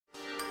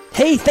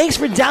Hey, thanks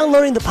for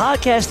downloading the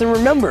podcast, and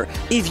remember,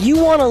 if you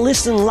want to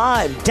listen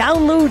live,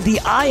 download the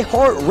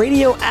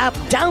iHeartRadio app,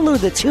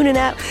 download the TuneIn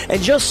app,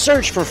 and just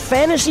search for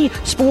Fantasy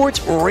Sports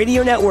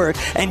Radio Network,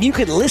 and you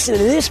can listen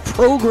to this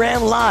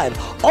program live.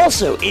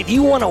 Also, if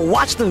you want to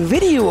watch the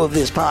video of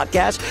this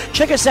podcast,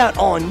 check us out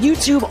on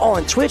YouTube,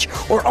 on Twitch,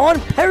 or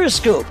on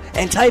Periscope,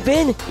 and type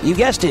in, you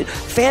guessed it,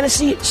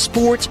 Fantasy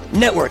Sports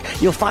Network.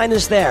 You'll find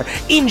us there.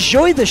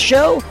 Enjoy the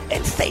show,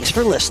 and thanks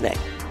for listening.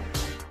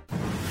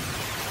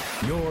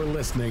 You're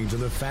listening to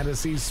the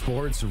Fantasy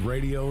Sports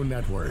Radio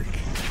Network.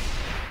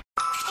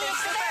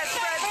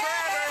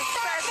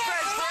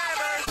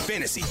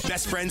 Fantasy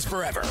Best Friends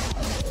Forever.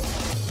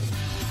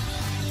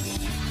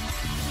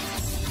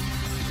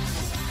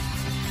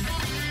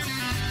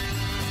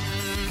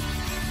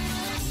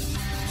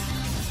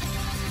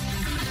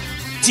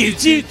 Do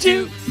do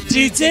do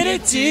do do do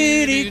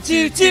do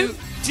do do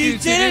do do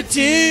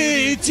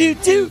do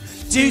do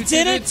do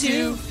do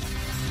do.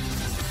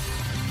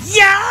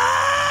 Yo!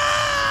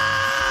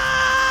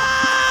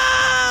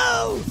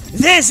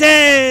 This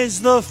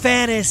is the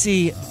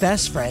Fantasy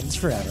Best Friends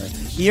Forever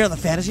here on the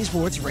Fantasy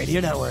Sports Radio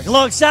Network.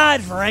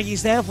 Alongside Frankie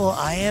Stanfield,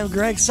 I am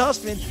Greg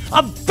Sussman.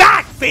 I'm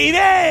back,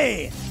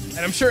 baby! And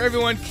I'm sure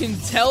everyone can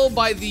tell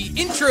by the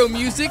intro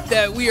music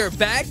that we are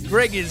back.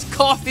 Greg is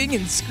coughing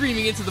and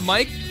screaming into the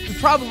mic. We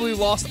probably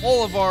lost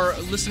all of our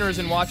listeners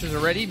and watchers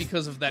already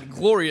because of that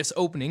glorious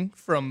opening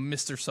from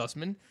Mr.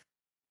 Sussman.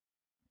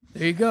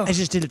 There you go. I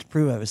just did it to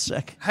prove I was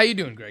sick. How you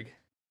doing, Greg?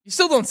 You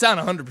still don't sound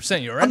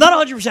 100%, you all right? I'm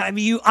not 100%. I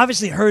mean, you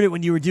obviously heard it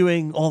when you were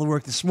doing all the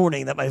work this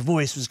morning that my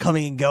voice was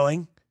coming and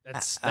going.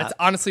 That's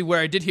honestly where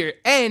I did hear it.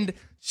 And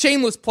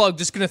shameless plug,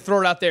 just going to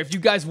throw it out there. If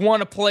you guys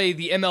want to play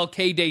the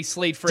MLK Day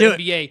slate for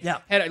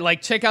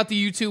NBA, check out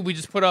the YouTube. We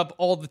just put up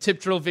all the tip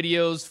drill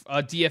videos,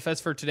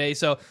 DFS for today.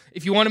 So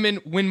if you want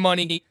to win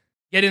money,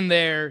 get in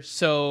there.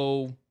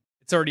 So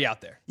it's already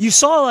out there. You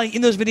saw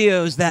in those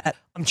videos that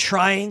I'm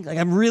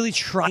really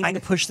trying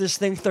to push this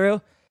thing through,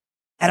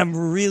 and I'm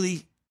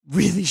really,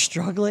 really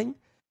struggling.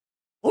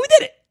 Well, we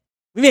did it.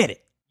 We made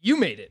it. You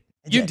made it.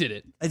 You did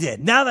it. I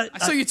did. Now that I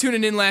saw you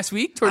tuning in last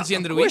week, towards the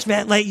end of the week.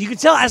 Man. You could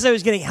tell as I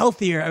was getting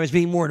healthier, I was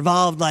being more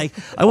involved. I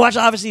watched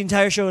obviously the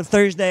entire show on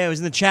Thursday. I was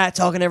in the chat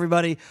talking to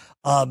everybody.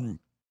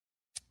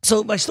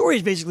 So my story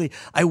is basically,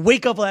 I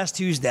wake up last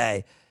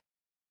Tuesday.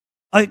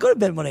 I go to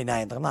bed Monday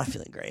night, but I'm not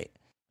feeling great.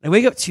 I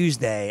wake up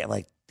Tuesday. I'm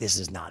like, this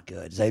is not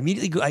good. So I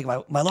immediately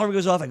go. My alarm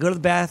goes off. I go to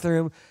the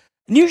bathroom,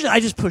 and usually I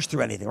just push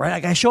through anything.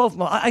 Right? I show up.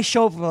 I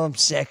show up when I'm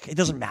sick. It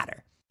doesn't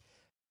matter.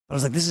 But I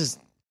was like, this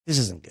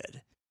isn't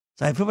good.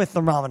 So I put my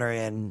thermometer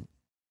in,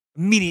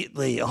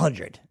 immediately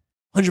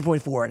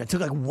 100.4, and it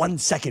took 1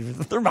 second for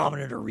the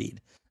thermometer to read.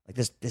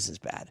 This is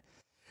bad.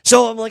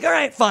 So I'm like, all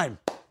right, fine.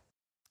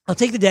 I'll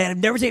take the day. And I've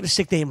never taken a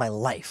sick day in my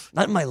life.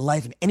 Not in my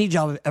life. In any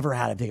job I've ever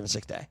had, I've taken a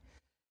sick day.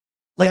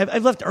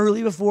 I've left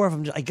early before.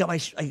 I got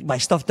my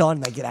stuff done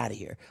and I get out of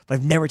here. But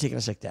I've never taken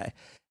a sick day.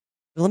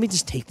 But let me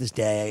just take this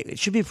day. It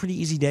should be a pretty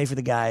easy day for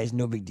the guys.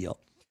 No big deal.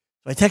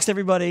 So I text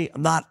everybody.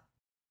 I'm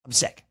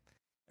sick.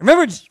 I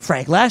remember,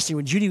 Frank, last year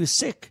when Judy was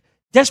sick,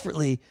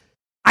 desperately,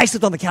 I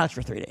slept on the couch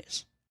for 3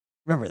 days.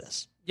 Remember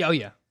this? Yeah, oh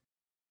yeah.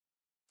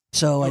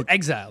 So you were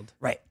exiled.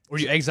 Right. Or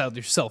you exiled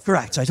yourself.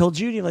 Correct. So I told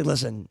Judy,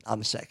 listen,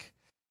 I'm sick.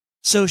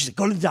 So she's like,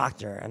 go to the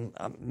doctor. And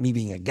me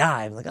being a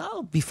guy, I'm like,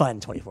 I'll be fine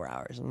in 24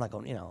 hours. I'm not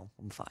going,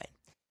 I'm fine.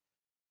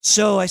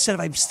 So I said,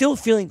 if I'm still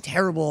feeling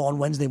terrible on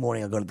Wednesday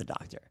morning, I'll go to the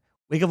doctor.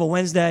 Wake up on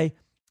Wednesday.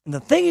 And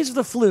the thing is with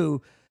the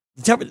flu,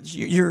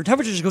 your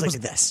temperature just goes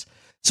like this.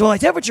 So my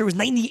temperature was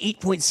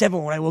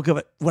 98.7 when I woke up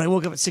at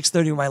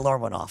 6:30 when my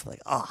alarm went off. I'm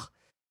like,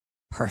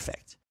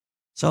 perfect.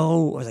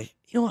 So I was like,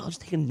 you know what? I'll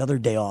just take another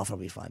day off. I'll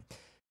be fine.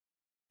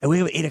 I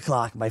wake up at 8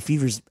 o'clock. My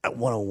fever's at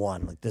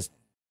 101. I'm like, this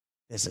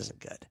isn't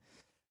good.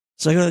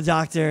 So I go to the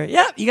doctor.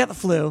 Yeah, you got the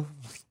flu.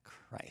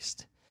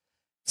 Christ.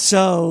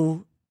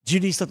 So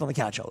Judy slept on the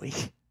couch all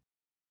week.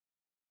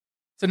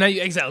 So now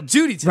you exiled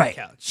Judy to the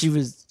couch. I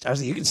was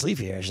like, you can sleep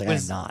here. She's like,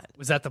 I'm not.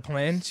 Was that the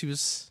plan?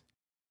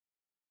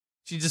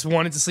 She just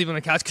wanted to sleep on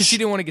the couch because she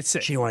didn't want to get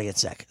sick. She didn't want to get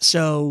sick.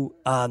 So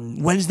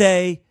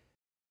Wednesday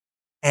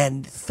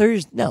and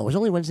Thursday. No, it was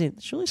only Wednesday.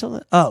 She only saw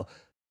that. Oh,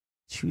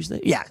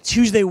 Tuesday. Yeah,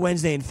 Tuesday,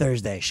 Wednesday, and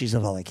Thursday. She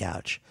slept on the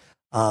couch.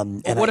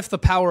 And what if the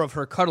power of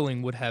her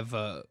cuddling would have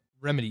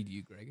remedied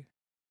you, Greg?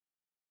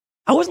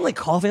 I wasn't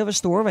coughing up a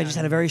storm. I just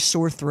had a very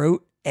sore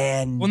throat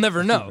and we'll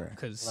never know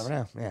because we'll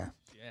never know. Yeah.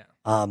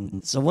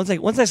 So once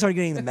I started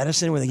getting the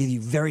medicine where they give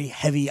you very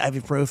heavy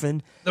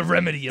ibuprofen, the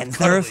remedy of and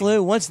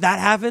Theraflu, once that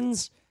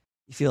happens,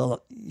 you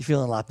feel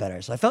a lot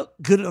better. So I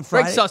felt good on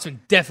Friday. Greg Sussman,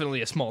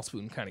 definitely a small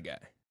spoon kind of guy.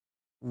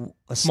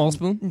 A small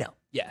spoon? No.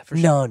 Yeah, for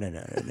sure.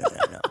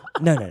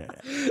 No.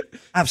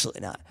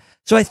 Absolutely not.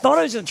 So I thought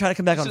I was going to try to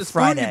come back on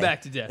Friday.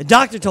 Back to death. The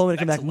doctor told me to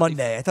come back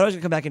Monday. I thought I was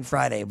going to come back in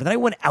Friday, but then I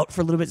went out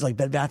for a little bit to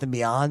Bed Bath &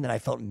 Beyond, and I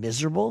felt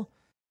miserable.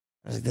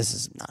 I was like, this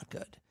is not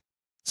good.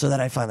 So then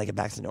I finally get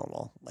back to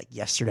normal.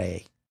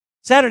 Yesterday,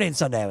 Saturday and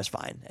Sunday, I was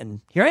fine.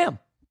 And here I am.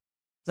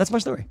 That's my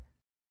story.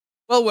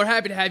 Well, we're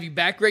happy to have you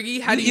back, Greggy.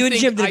 How do You and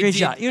think Jim did a I great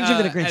job. You and Jim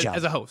did a great job.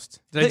 As a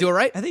host? Did I do it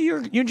right? I think you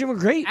and Jim were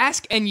great.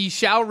 Ask and ye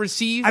shall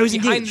receive. I was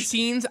behind engaged. the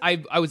scenes.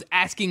 I was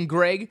asking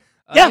Greg.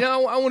 Yeah.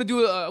 I want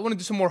to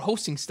do some more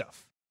hosting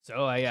stuff.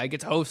 So I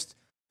get to host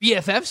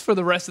BFFs for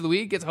the rest of the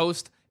week. Get to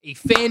host a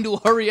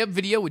FanDuel hurry up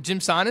video with Jim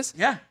Sonis.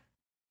 Yeah.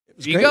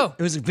 There you go.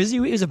 It was a busy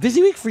week. It was a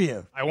busy week for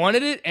you. I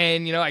wanted it,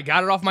 and I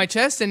got it off my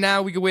chest, and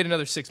now we can wait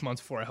another 6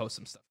 months before I host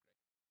some stuff.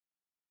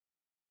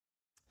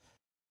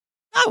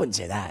 I wouldn't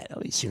say that. At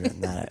least sooner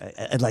than that.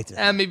 I'd like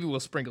to. Maybe we'll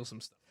sprinkle some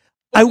stuff.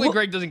 Hopefully, will-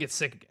 Greg doesn't get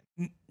sick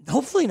again.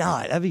 Hopefully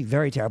not. That'd be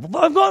very terrible.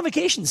 But I'm going on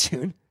vacation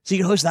soon, so you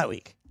can host that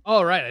week.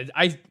 All right.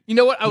 You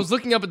know what? I was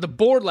looking up at the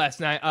board last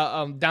night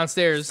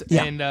downstairs,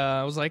 Yeah. and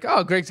I was like,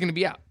 oh, Greg's going to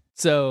be out.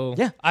 So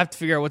Yeah. I have to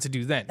figure out what to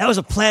do then. That was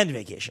a planned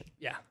vacation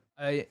Yeah.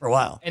 for a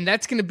while. And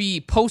that's going to be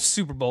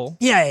post-Super Bowl.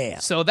 Yeah.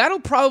 So that'll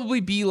probably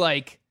be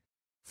like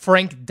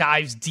Frank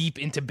dives deep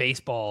into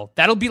baseball.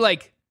 That'll be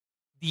like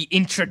the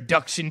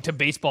introduction to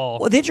baseball.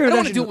 Well, the I don't want to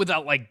introduction- do it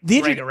without like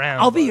Greg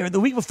around. I'll be but- here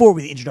the week before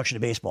with the introduction to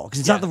baseball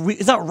because it's Yeah.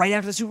 it's not right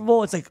after the Super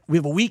Bowl. It's like we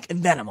have a week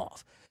and then I'm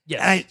off.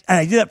 Yes. And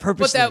I do that But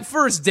purposely. that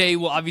first day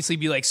will obviously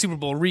be like Super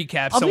Bowl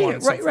recap, I'll so be on here.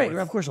 and so Right. forth.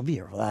 Of course, I'll be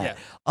here for that. Yeah.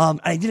 And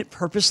I did it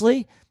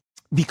purposely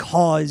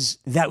because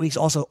that week's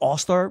also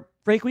All-Star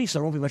break week, so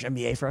there won't be much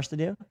NBA for us to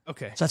do.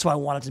 Okay. So that's why I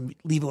wanted to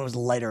leave it when it was a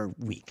lighter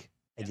week,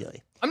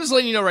 ideally. I'm just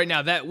letting you know right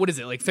now that, what is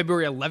it, like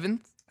February 11th?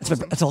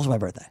 That's also my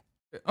birthday.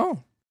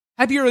 Oh,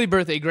 happy early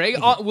birthday, Greg.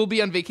 We'll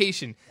be on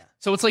vacation.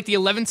 So it's like the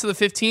 11th to the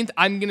 15th.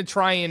 I'm going to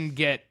try and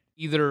get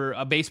either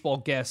a baseball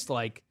guest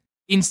like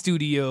in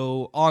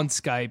studio, on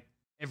Skype,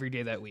 every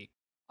day that week.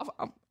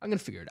 I'm going to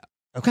figure it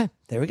out. Okay,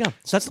 there we go.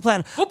 So that's the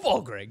plan.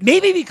 Football, Greg.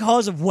 Maybe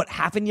because of what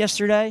happened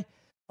yesterday,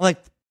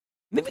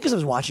 maybe because I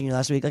was watching you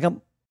last week,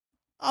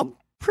 I'm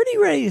pretty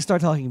ready to start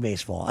talking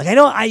baseball. Like I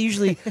know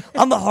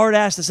I'm the hard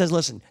ass that says,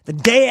 listen, the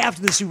day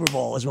after the Super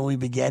Bowl is when we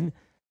begin.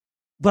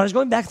 But I was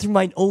going back through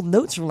my old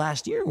notes from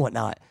last year and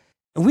whatnot,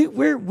 and we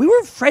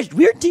were fresh.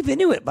 We were deep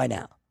into it by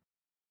now.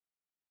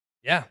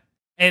 Yeah.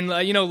 And,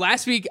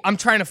 last week, I'm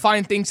trying to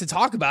find things to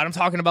talk about. I'm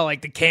talking about,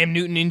 like, the Cam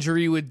Newton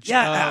injury with You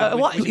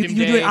were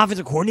doing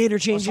offensive coordinator I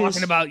was changes.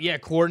 talking about,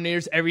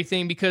 coordinators,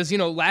 everything, because,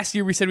 last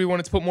year we said we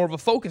wanted to put more of a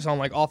focus on,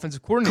 like,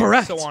 offensive coordinators,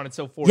 Correct. so on and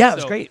so forth. Yeah, it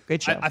was great.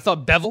 Great show. I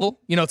thought Bevel,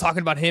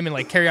 talking about him and,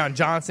 like, Kerryon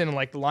Johnson and,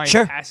 like, the Lions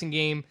Sure. passing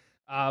game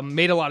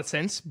made a lot of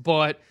sense.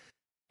 And,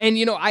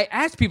 I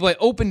asked people, I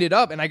opened it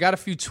up, and I got a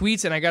few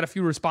tweets and I got a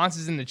few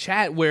responses in the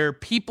chat where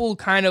people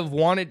kind of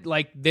wanted,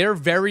 like, they're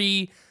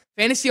very...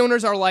 Fantasy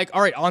owners are like,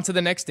 all right, on to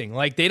the next thing.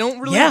 Like, they don't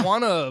really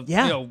want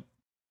to,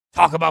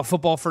 talk about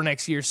football for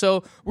next year.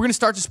 So we're going to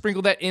start to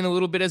sprinkle that in a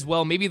little bit as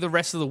well. Maybe the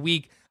rest of the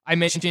week, I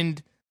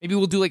mentioned, maybe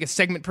we'll do like a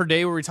segment per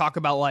day where we talk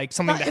about like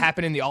something that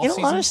happened in the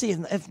offseason. Honestly,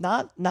 if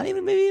not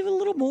even maybe even a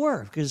little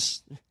more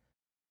because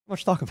much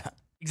to talk about.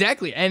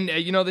 Exactly. And,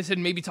 they said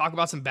maybe talk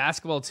about some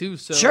basketball too.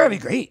 So Sure, it'd be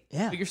great.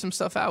 Yeah. Figure some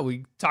stuff out.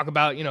 We talk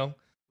about,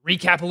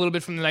 recap a little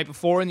bit from the night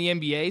before in the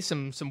NBA,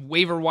 some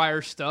waiver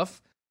wire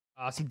stuff.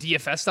 Some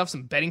DFS stuff,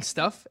 some betting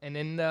stuff, and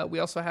then we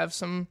also have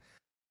some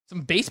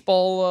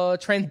baseball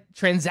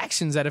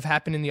transactions that have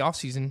happened in the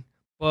offseason.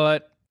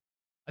 But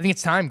I think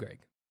it's time, Greg.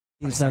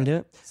 It's time to do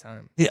it? It's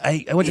time. Yeah,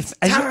 I went to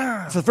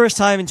for the first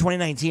time in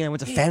 2019, I went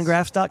to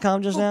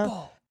fangraphs.com just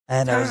now,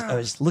 and I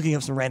was looking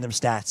up some random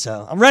stats,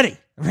 so I'm ready.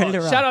 I'm ready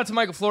to rock. Shout out to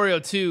Michael Florio,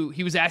 too.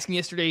 He was asking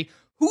yesterday,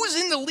 who's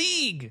in the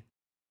league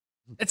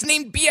that's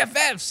named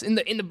BFFs in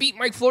the Beat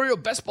Mike Florio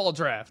Best Ball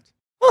Draft?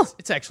 Huh.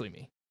 It's actually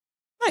me.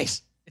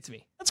 Nice. It's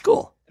me. That's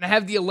cool. And I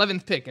have the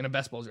 11th pick in a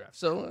best ball draft.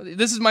 So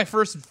this is my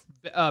first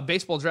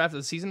baseball draft of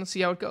the season. Let's see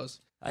how it goes.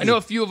 I know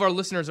a few of our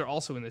listeners are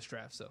also in this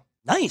draft, so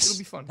nice. It'll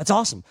be fun. That's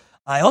awesome.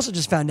 I also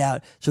just found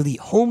out, so you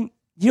know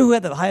who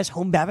had the highest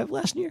home BABIP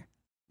last year?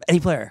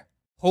 Any player.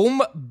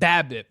 Home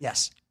BABIP.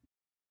 Yes.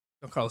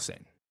 Carlos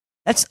Sain.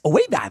 That's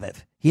away BABIP.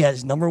 He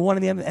has number one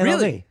in the MLB.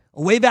 Really?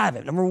 Away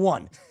BABIP, number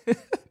one.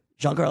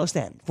 Giancarlo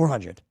Stanton,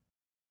 400.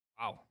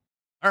 Wow.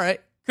 All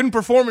right. Couldn't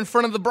perform in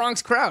front of the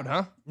Bronx crowd,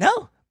 huh?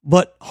 No.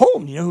 But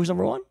home, you know who's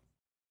number one?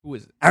 Who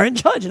is it? Aaron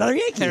Judge, another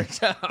Yankee.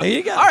 There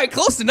you go. All right,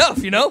 close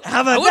enough, How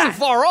about I wasn't that?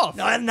 far off.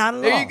 No, not at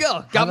all. There you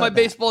go. Got my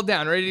baseball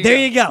down. Ready to go. There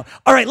you go.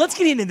 All right, let's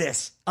get into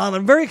this.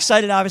 I'm very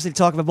excited, obviously, to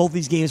talk about both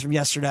these games from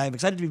yesterday. I'm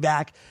excited to be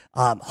back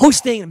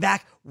hosting and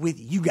back with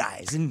you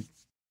guys. And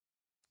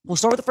we'll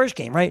start with the first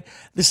game, right?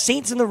 The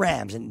Saints and the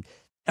Rams and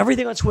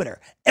everything on Twitter.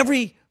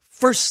 Every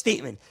first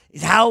statement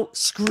is how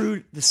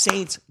screwed the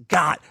Saints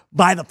got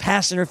by the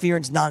pass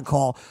interference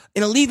non-call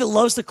in a league that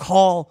loves to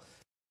call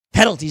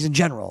penalties in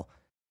general.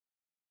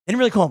 They didn't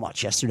really call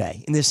much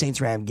yesterday in this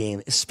Saints-Ram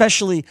game,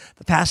 especially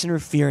the pass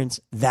interference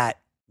that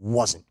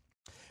wasn't.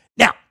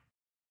 Now,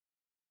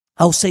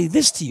 I'll say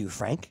this to you,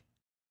 Frank.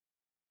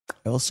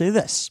 I will say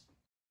this.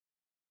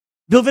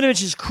 Bill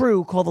Vinovich's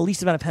crew called the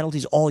least amount of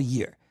penalties all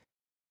year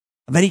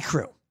of any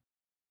crew.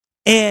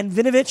 And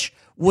Vinovich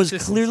was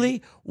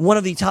clearly one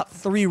of the top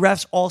 3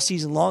 refs all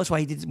season long. That's why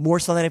he did more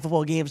Sunday Night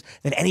Football games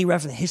than any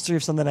ref in the history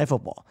of Sunday Night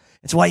Football.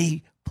 That's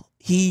why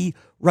he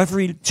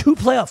refereed 2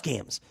 playoff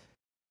games.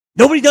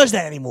 Nobody does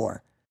that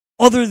anymore.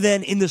 other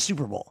than in the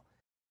Super Bowl.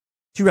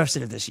 2 refs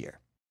did it this year.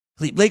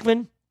 Clete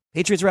Blakeman,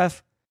 Patriots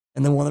ref,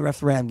 and then one of the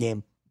ref the Ram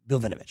game, Bill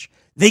Vinovich.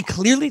 They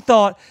clearly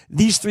thought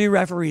these 3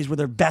 referees were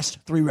their best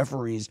 3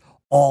 referees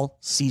all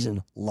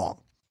season long.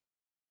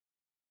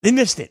 They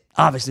missed it,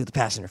 obviously, with the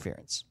pass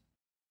interference.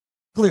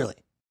 Clearly,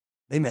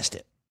 they missed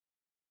it.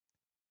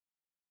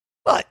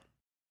 But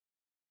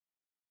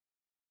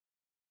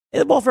they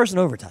had the ball first in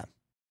overtime.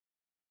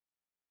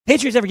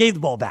 Patriots never gave the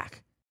ball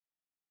back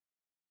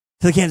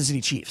to the Kansas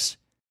City Chiefs.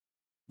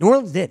 New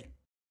Orleans did.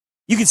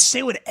 You can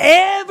say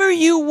whatever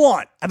you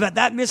want about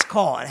that missed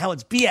call and how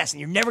it's BS and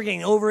you're never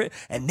getting over it,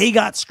 and they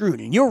got screwed.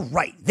 And you're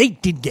right. They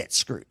did get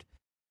screwed.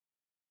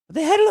 But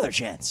they had another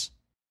chance.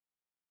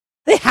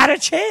 They had a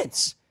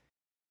chance.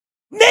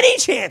 Many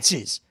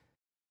chances.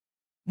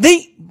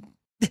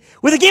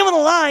 With the game on the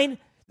line,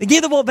 they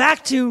gave the ball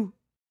back to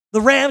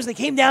the Rams. They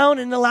came down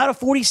and allowed a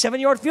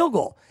 47-yard field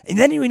goal. And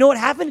then you know what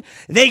happened?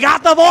 They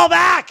got the ball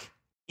back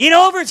in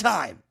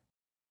overtime.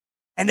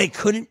 And they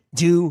couldn't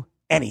do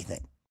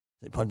anything.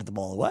 They punted the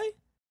ball away.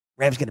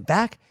 Rams get it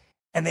back.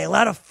 And they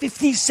allowed a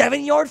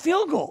 57-yard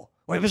field goal.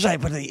 Wait, sorry,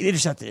 but they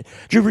intercepted it.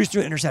 Drew Brees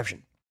threw an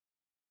interception.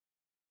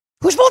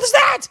 Whose fault is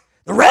that?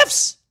 The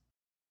refs?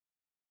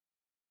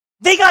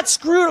 They got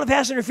screwed on the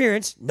pass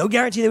interference. No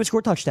guarantee they would score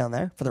a touchdown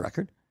there, for the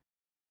record.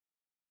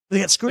 They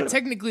got screwed. But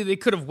technically, they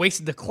could have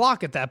wasted the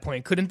clock at that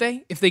point, couldn't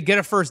they? If they get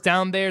a first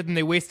down there, then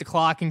they waste the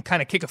clock and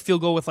kind of kick a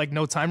field goal with like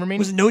no time remaining.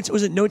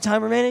 Was it no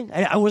time remaining?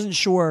 I wasn't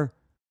sure.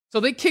 So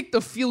they kicked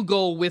the field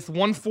goal with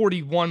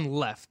 141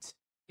 left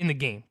in the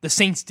game. The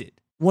Saints did.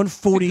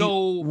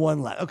 141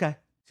 left. Okay.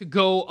 To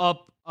go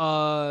up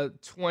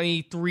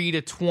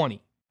 23-20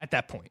 at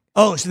that point.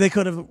 Oh, so they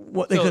could have.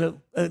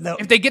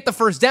 If they get the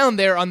first down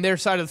there on their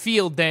side of the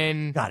field,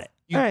 then got it.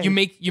 You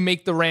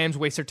make the Rams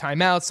waste their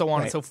timeout, so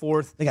on and so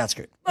forth. They got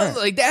screwed.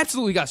 Like they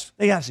absolutely got screwed.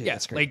 They got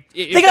screwed. Like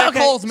if that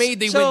call's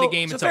made, they win the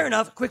game. So it's fair over.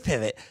 enough. Quick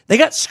pivot. They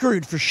got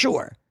screwed for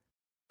sure,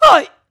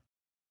 but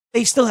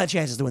they still had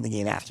chances to win the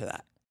game after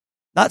that.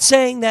 Not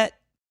saying that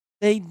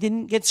they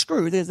didn't get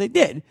screwed, as they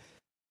did.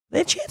 They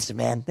had chances,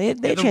 man. They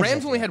had the chances.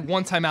 Rams only had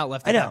one timeout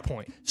left at that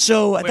point.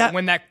 So at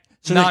when that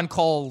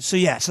non-call. So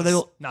they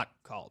not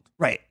called.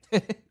 Right.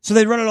 So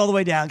they'd run it all the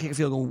way down, kick a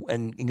field goal,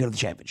 and go to the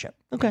championship.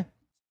 Okay.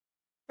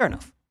 Fair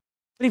enough.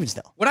 But even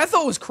still. What I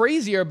thought was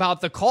crazier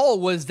about the call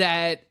was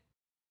that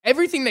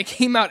everything that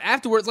came out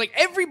afterwards, like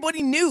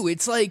everybody knew.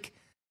 It's like,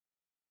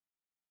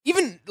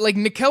 even like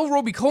Nickel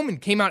Roby-Coleman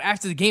came out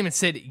after the game and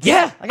said,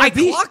 yeah, I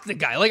clocked the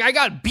guy. Like I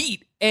got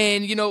beat.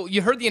 And,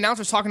 you heard the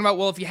announcers talking about,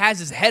 well, if he has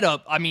his head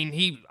up, I mean,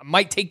 he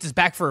might take this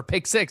back for a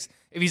pick six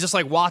if he's just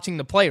like watching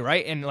the play,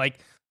 right? And like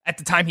at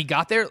the time he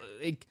got there,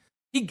 like,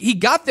 he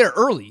got there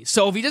early.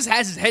 So if he just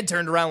has his head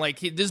turned around, like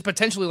this is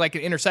potentially like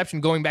an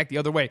interception going back the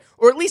other way,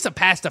 or at least a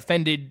pass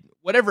defended,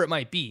 whatever it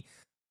might be.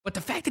 But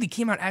the fact that he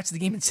came out after the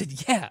game and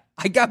said, yeah,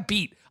 I got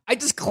beat. I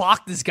just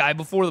clocked this guy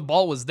before the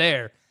ball was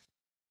there.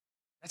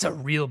 That's a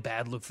real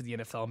bad look for the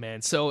NFL,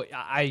 man. So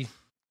I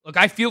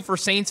feel for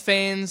Saints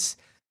fans.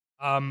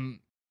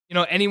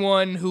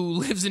 Anyone who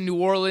lives in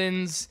New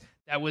Orleans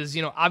that was,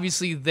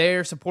 obviously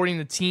there supporting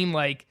the team,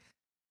 like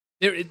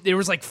there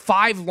was like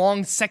 5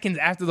 long seconds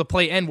after the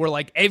play end where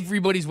like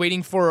everybody's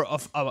waiting for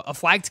a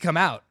flag to come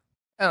out.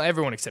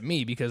 Everyone except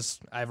me, because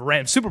I have a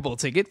Rams Super Bowl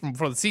ticket from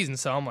before the season.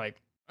 So I'm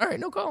like, all right,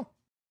 no call.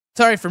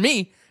 Sorry for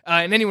me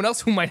and anyone else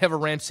who might have a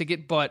Rams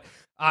ticket. But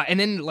and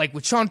then like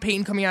with Sean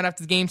Payton coming out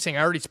after the game saying,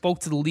 I already spoke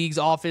to the league's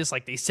office.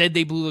 Like they said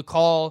they blew the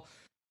call.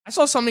 I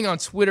saw something on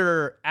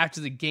Twitter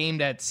after the game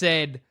that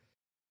said,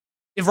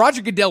 if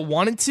Roger Goodell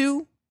wanted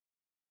to,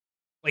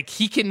 like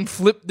he can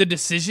flip the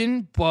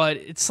decision, but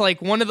it's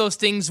like one of those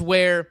things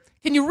where,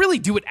 can you really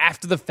do it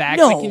after the fact?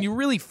 No, like, can you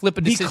really flip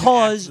a decision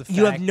because after the fact?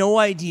 You have no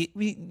idea.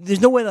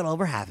 There's no way that'll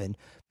ever happen.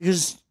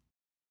 Because,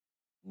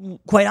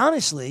 quite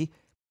honestly,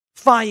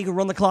 fine, you can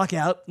run the clock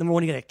out. Number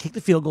one, you got to kick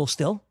the field goal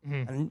still,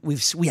 and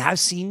we have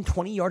seen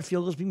 20-yard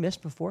field goals be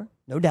missed before,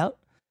 no doubt.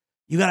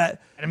 You gotta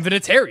and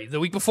Vinatieri the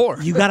week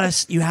before. you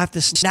have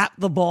to snap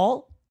the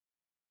ball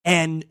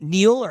and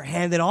kneel or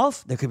hand it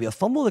off. There could be a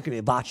fumble. There could be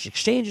a botched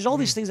exchange. There's all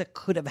these things that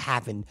could have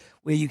happened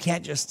where you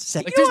can't just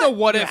say, like, there's no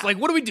what if. Like,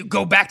 what do we do?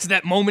 Go back to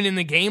that moment in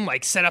the game,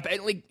 like set up.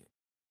 Like,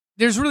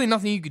 there's really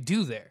nothing you could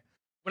do there.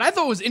 What I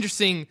thought was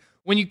interesting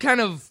when you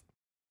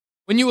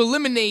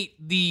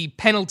eliminate the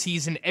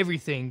penalties and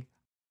everything,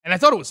 and I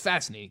thought it was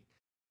fascinating.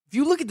 If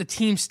you look at the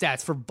team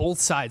stats for both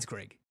sides,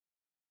 Greg,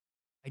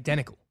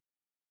 identical.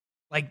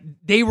 Like,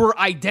 they were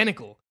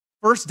identical.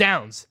 First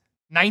downs,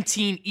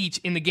 19 each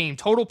in the game.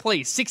 Total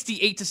plays,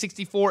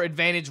 68-64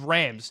 advantage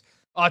Rams.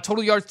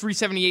 Total yards,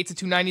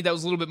 378-290. That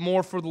was a little bit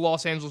more for the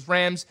Los Angeles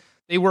Rams.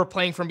 They were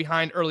playing from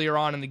behind earlier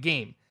on in the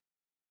game.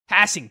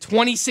 Passing,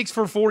 26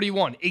 for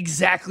 41.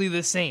 Exactly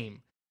the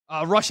same.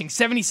 Rushing,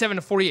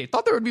 77-48.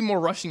 Thought there would be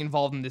more rushing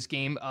involved in this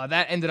game.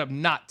 That ended up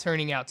not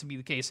turning out to be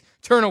the case.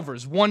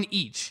 Turnovers, 1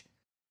 each.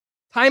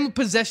 Time of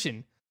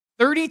possession,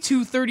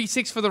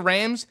 32-36 for the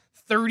Rams,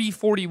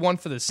 30-41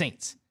 for the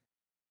Saints.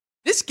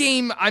 This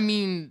game, I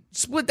mean,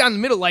 split down the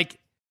middle, like,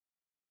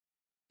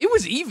 it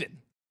was even.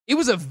 It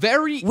was a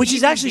very Which is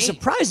even actually game.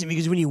 surprising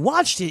because when you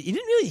watched it, you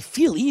didn't really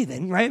feel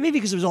even, right? Maybe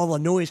because there was all the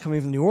noise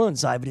coming from the New Orleans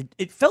side, but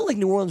it felt like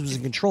New Orleans was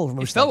in control for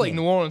most of It felt that like game.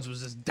 New Orleans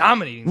was just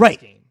dominating Right.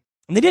 this game.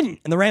 And they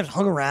didn't. And the Rams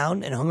hung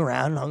around and hung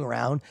around and hung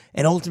around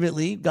and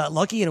ultimately got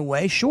lucky in a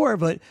way, sure,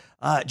 but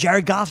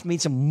Jared Goff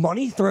made some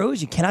money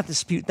throws. You cannot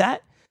dispute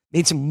that.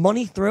 Made some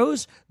money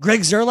throws.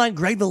 Greg Zuerlein,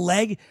 Greg the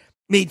Leg,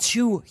 made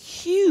 2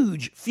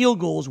 huge field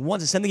goals, one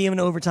to send the game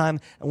into overtime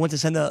and one to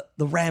send the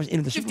Rams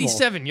into the Super Bowl.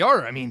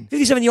 57-yarder. I mean,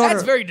 57-yarder.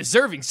 That's very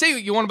deserving. Say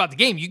what you want about the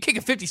game. You kick a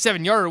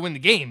 57-yarder to win the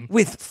game.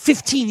 With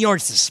 15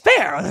 yards to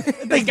spare.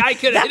 The guy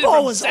could have that hit it ball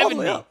from was all the 70.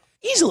 way up.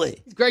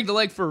 Easily. He's Greg the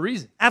Leg for a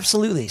reason.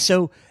 Absolutely.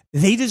 So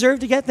they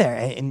deserve to get there,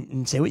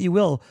 and say what you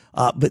will,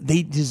 but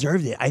they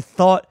deserved it. I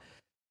thought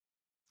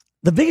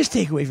the biggest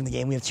takeaway from the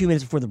game, we have 2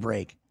 minutes before the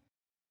break.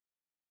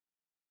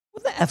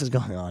 What the F is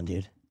going on,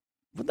 dude?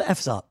 What the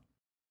F's up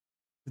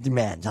with your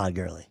man, Todd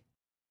Gurley?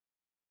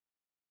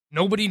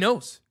 Nobody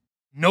knows.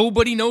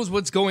 Nobody knows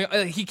what's going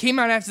on. He came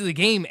out after the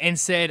game and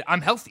said,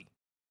 I'm healthy.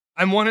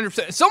 I'm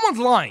 100%. Someone's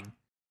lying.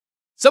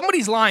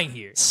 Somebody's lying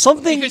here.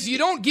 Because you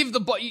don't give the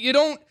ball. You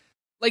don't,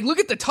 look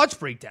at the touch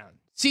breakdown.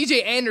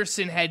 C.J.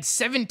 Anderson had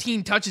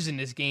 17 touches in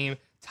this game.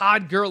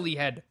 Todd Gurley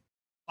had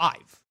 5.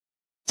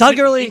 Todd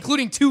Gurley,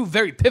 including 2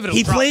 very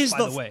pivotal drops,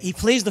 by the way. He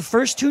plays the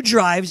first 2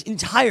 drives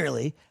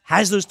entirely,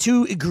 has those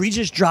 2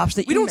 egregious drops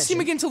that we you don't mentioned. see him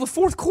again until the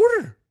 4th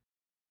quarter.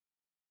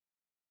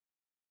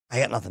 I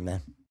got nothing,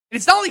 man. And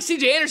it's not like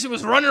C.J. Anderson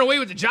was running away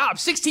with the job.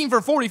 16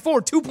 for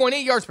 44,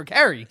 2.8 yards per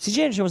carry.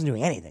 C.J. Anderson wasn't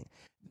doing anything.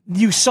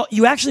 You saw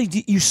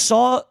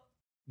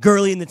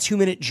Gurley in the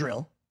 2-minute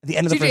drill at the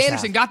end of the first C.J. half.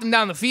 Anderson got them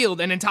down the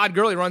field, and then Todd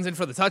Gurley runs in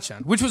for the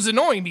touchdown, which was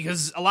annoying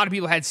because a lot of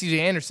people had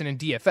C.J. Anderson in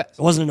DFS. It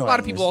wasn't annoying. A lot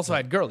of people also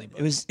had Gurley. But.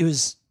 It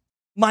was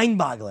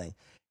mind-boggling.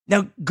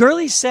 Now,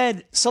 Gurley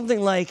said something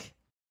like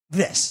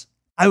this: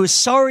 "I was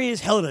sorry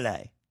as hell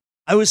today.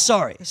 I was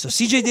sorry." So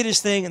CJ did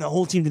his thing, and the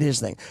whole team did his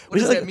thing. What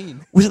does that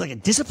mean? Was it like a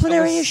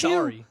disciplinary issue?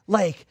 Sorry.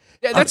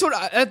 Yeah, that's what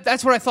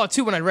I thought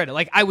too when I read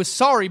it. I was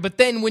sorry, but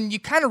then when you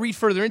kind of read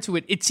further into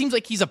it, it seems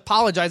like he's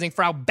apologizing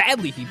for how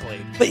badly he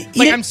played.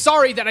 I'm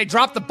sorry that I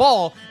dropped the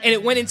ball and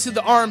it went into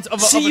the arms of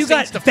a So you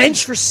Saints got defender.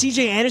 benched for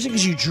CJ Anderson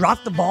because you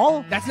dropped the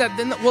ball? That's not.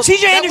 Well,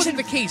 CJ that Anderson wasn't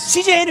the case.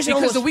 CJ Anderson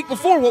because almost, the week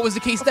before, what was the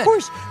case then? Of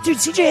course, dude.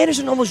 CJ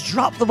Anderson almost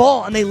dropped the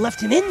ball and they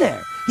left him in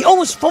there. He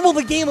almost fumbled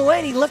the game away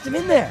and he left him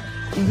in there.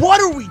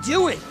 What are we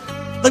doing?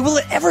 Will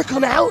it ever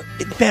come out?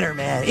 It better,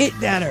 man. It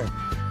better.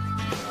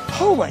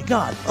 Oh, my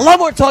God. A lot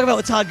more to talk about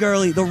with Todd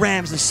Gurley, the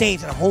Rams, the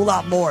Saints, and a whole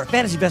lot more.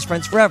 Fantasy Best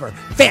Friends Forever.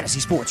 Fantasy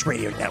Sports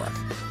Radio Network.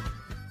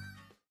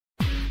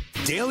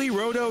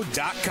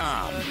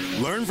 DailyRoto.com.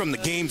 Learn from the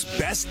game's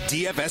best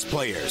DFS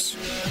players.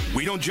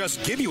 We don't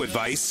just give you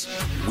advice,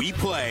 we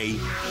play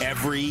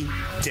every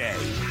day.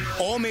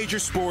 All major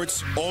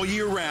sports, all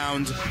year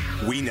round,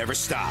 we never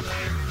stop.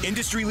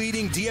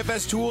 Industry-leading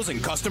DFS tools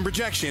and custom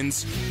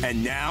projections,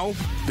 and now,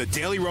 the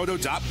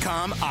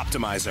DailyRoto.com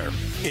Optimizer.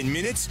 In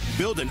minutes,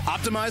 build an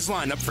optimized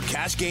lineup for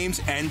cash games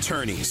and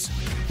tourneys.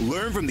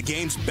 Learn from the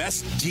game's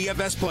best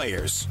DFS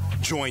players.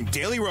 Join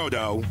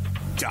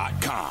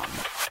DailyRoto.com.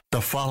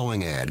 The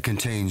following ad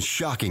contains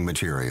shocking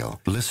material.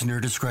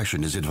 Listener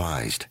discretion is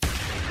advised.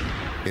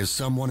 Is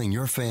someone in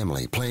your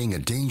family playing a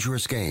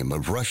dangerous game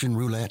of Russian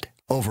roulette?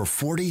 Over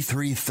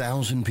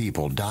 43,000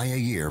 people die a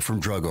year from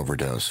drug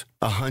overdose.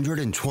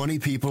 120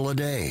 people a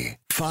day.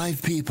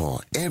 5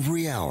 people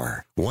every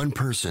hour. 1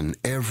 person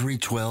every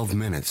 12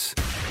 minutes.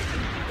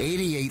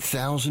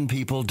 88,000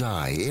 people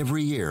die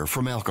every year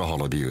from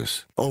alcohol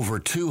abuse. Over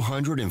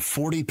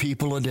 240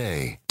 people a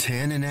day.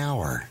 10 an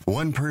hour.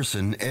 1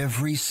 person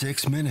every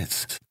 6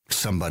 minutes.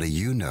 Somebody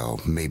you know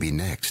may be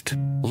next.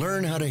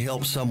 Learn how to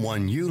help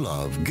someone you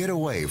love get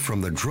away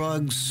from the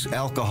drugs,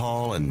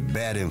 alcohol, and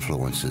bad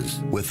influences.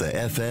 With the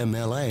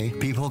FMLA,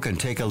 people can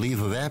take a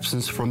leave of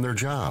absence from their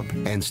job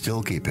and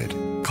still keep it.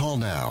 Call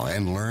now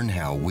and learn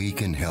how we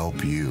can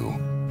help you.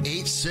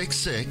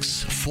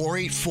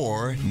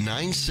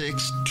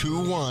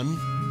 866-484-9621.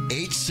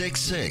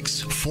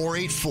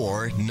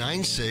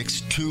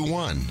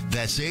 866-484-9621.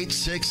 That's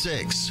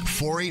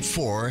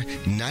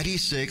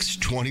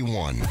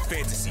 866-484-9621.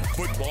 Fantasy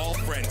Football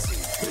Frenzy.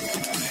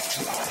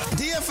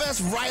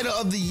 DFS Writer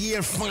of the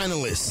Year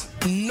finalists.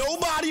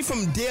 Nobody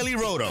from Daily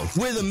Roto,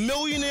 where the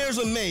millionaires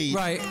are made.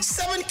 Right.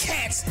 7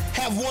 cats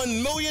have won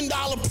 $1 million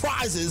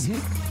prizes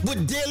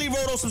with Daily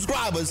Roto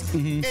subscribers,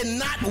 and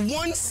not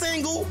one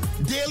single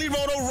Daily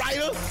Roto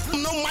writer.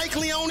 No Mike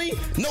Leone,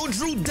 no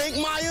Drew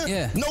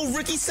Dinkmeyer, no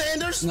Ricky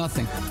Sanders.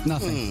 Nothing.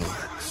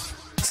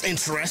 It's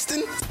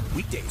interesting.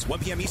 Weekdays, 1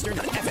 p.m. Eastern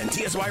on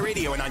FNTSY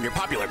Radio and on your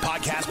popular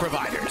podcast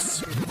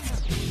providers.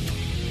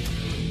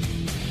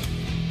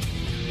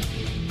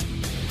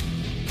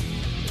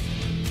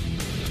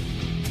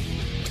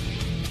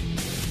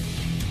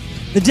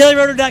 The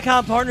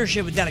DailyRoto.com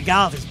partnership with Data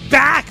Golf is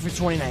back for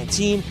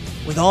 2019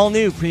 with all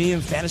new premium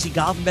fantasy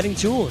golf and betting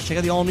tools. Check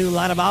out the all new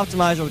lineup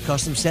optimizer with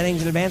custom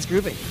settings and advanced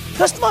grouping.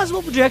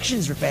 Customizable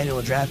projections for FanDuel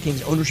and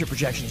DraftKings, ownership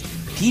projections,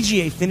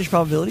 PGA finish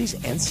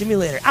probabilities and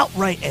simulator,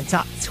 outright and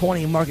top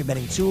 20 market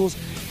betting tools,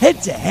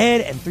 head-to-head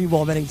and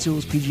 3-ball betting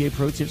tools, PGA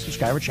Pro Tips,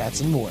 subscriber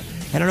chats, and more.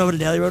 Head on over to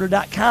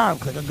dailyroto.com,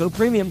 click on Go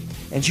Premium,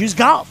 and choose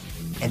golf.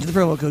 Enter the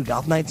promo code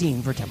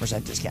GOLF19 for a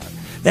 10% discount.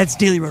 That's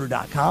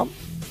dailyroto.com,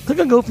 click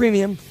on Go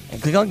Premium,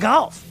 and click on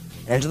golf.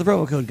 And enter the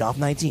promo code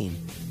GOLF19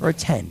 for a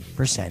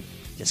 10%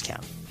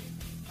 discount.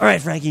 All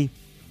right, Frankie.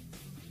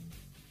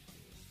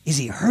 Is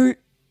he hurt?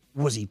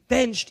 Was he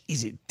benched?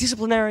 Is it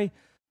disciplinary?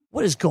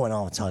 What is going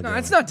on with Todd Gurley? No,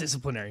 it's not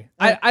disciplinary.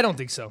 I don't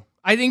think so.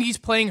 I think he's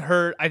playing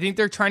hurt. I think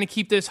they're trying to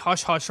keep this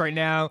hush-hush right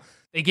now.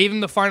 They gave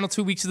him the final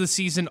 2 weeks of the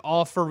season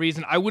off for a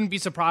reason. I wouldn't be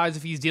surprised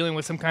if he's dealing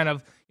with some kind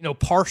of,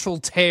 partial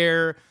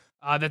tear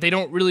that they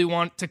don't really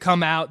want to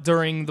come out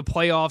during the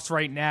playoffs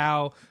right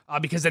now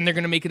because then they're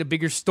going to make it a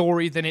bigger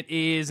story than it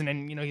is, and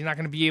then, he's not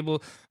going to be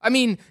able... I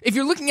mean, if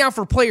you're looking out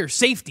for player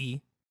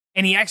safety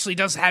and he actually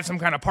does have some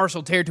kind of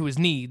partial tear to his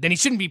knee, then he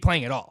shouldn't be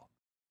playing at all.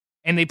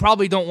 And they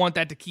probably don't want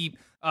that to keep...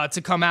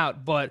 to come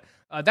out, but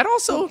that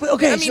also,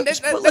 okay, I mean, that's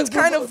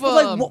kind of,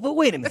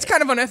 wait a minute. That's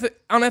kind of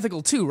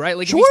unethical too, right?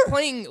 Like, sure. If he's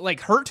playing,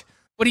 hurt,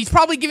 but he's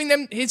probably giving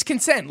them his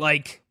consent,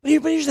 But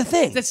here's the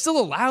thing. That's still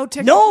allowed,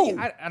 technically?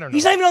 No. I don't know.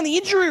 He's not even on the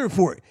injury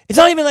report. It's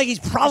not even like he's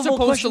probable.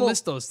 They're supposed to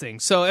list those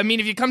things. So, I mean,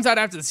 if he comes out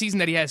after the season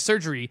that he has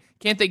surgery,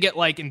 can't they get,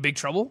 in big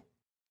trouble?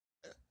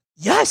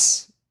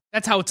 Yes.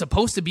 That's how it's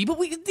supposed to be, but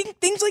we think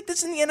things like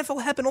this in the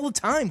NFL happen all the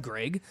time,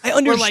 Greg. I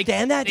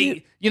understand that,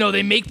 dude.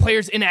 They make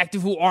players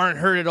inactive who aren't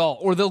hurt at all,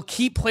 or they'll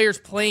keep players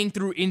playing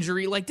through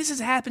injury. This has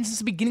happened since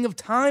the beginning of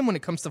time when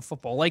it comes to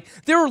football.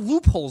 There are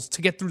loopholes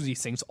to get through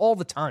these things all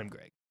the time,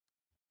 Greg.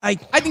 I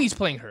think he's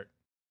playing hurt.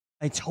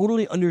 I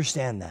totally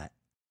understand that.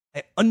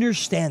 I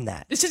understand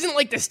that. This isn't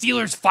like the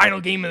Steelers' final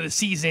game of the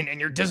season,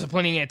 and you're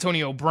disciplining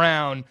Antonio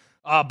Brown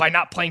by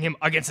not playing him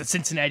against the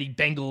Cincinnati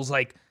Bengals,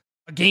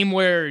 a game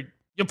where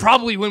you'll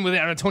probably win with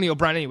Antonio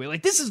Brown anyway.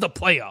 This is the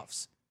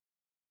playoffs.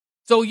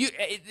 So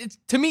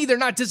to me, they're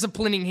not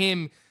disciplining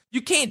him.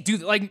 You can't do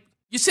that.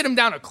 You sit him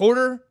down a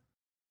quarter,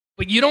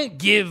 but you don't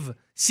give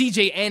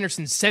C.J.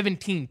 Anderson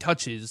 17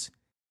 touches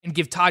and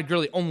give Todd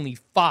Gurley only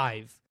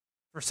 5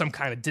 for some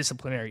kind of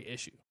disciplinary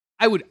issue.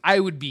 I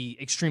would be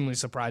extremely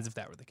surprised if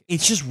that were the case.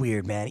 It's just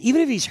weird, man.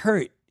 Even if he's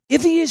hurt,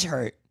 if he is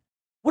hurt,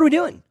 what are we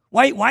doing?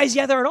 Why is he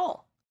out there at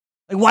all?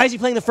 Why is he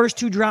playing the first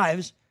 2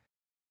 drives,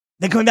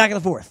 then coming back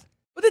in the 4th?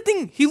 But the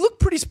thing, he looked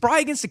pretty spry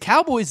against the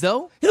Cowboys,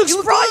 though. He looked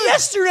spry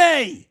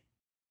yesterday.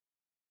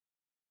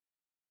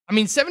 I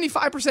mean,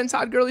 75%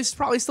 Todd Gurley is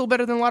probably still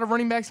better than a lot of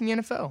running backs in the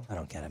NFL. I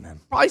don't get it,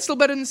 man. Probably still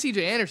better than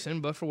C.J.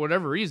 Anderson, but for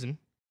whatever reason.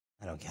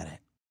 I don't get it.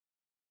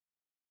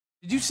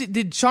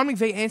 Did Sean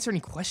McVay answer any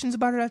questions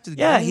about it after the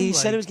game? Yeah, he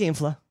said it was game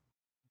flow.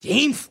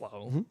 Game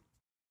flow?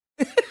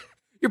 Mm-hmm.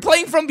 You're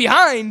playing from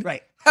behind.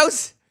 Right.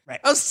 How's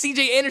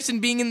C.J. Anderson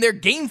being in their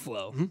game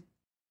flow? Mm-hmm.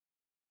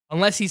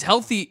 Unless he's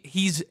healthy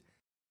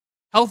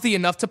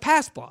enough to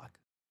pass block.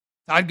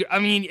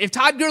 If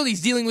Todd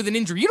Gurley's dealing with an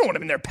injury, you don't want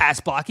him in there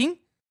pass blocking.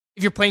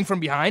 If you're playing from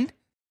behind,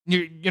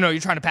 you're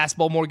trying to pass the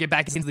ball more, get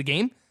back into the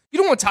game. You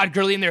don't want Todd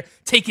Gurley in there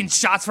taking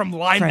shots from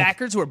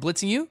linebackers who are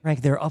blitzing you.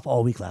 Frank, they were up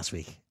all week last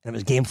week, and it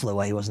was game flow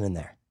while he wasn't in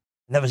there.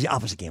 And that was the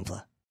opposite game flow.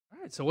 All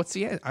right, so what's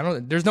the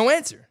answer? There's no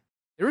answer.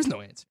 There is no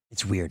answer.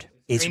 It's weird.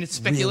 It's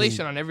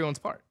speculation on everyone's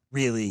part.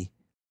 Really,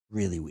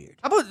 really weird.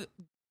 How about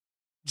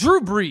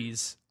Drew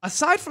Brees?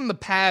 Aside from the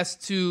pass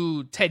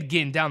to Ted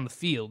Ginn down the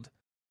field,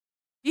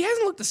 he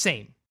hasn't looked the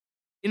same.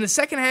 In the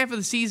second half of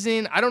the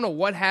season, I don't know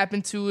what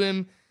happened to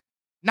him.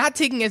 Not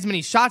taking as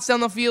many shots down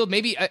the field.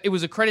 Maybe it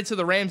was a credit to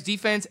the Rams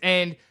defense.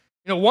 And,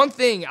 one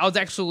thing I was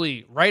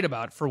actually right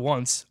about for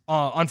once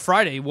on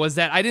Friday was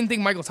that I didn't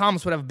think Michael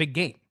Thomas would have a big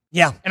game.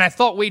 Yeah. And I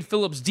thought Wade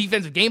Phillips'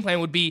 defensive game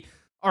plan would be,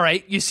 all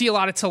right, you see a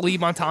lot of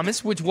Talib on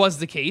Thomas, which was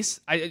the case.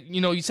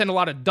 You send a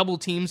lot of double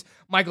teams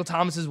Michael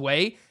Thomas's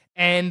way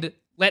and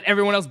let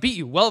everyone else beat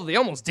you. Well, they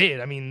almost did.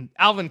 I mean,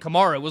 Alvin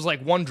Kamara, it was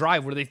one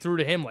drive where they threw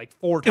to him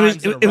 4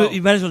 times in a row.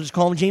 You might as well just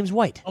call him James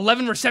White.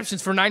 11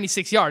 receptions for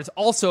 96 yards.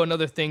 Also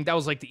another thing, that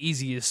was the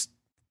easiest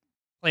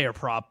player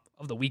prop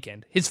of the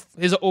weekend. His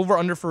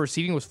over-under for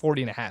receiving was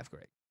 40.5,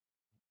 Greg. I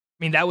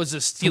mean, that was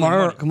just stealing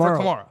money for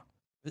Kamara.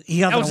 He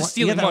got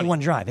that on one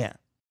drive, yeah.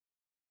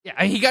 Yeah,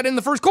 and he got in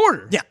the first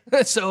quarter. Yeah.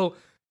 So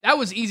that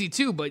was easy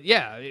too, but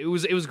yeah, it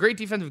was a great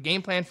defensive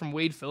game plan from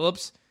Wade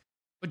Phillips.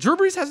 But Drew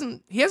Brees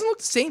hasn't looked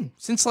the same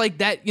since that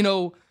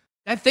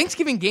that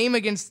Thanksgiving game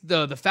against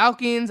the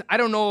Falcons. I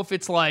don't know if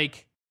it's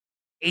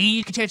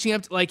age catching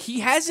up. He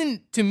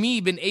hasn't, to me,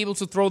 been able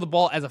to throw the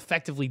ball as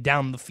effectively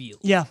down the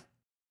field. Yeah.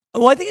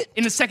 Well, I think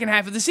in the second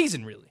half of the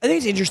season, really. I think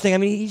it's interesting. I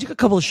mean, he took a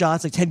couple of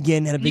shots. Ted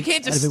Ginn had a big. You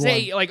can't just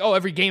say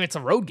every game it's a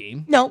road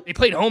game. No, they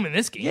played home in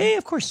this game. Yeah,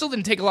 of course. Still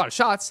didn't take a lot of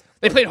shots.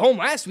 They played home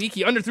last week.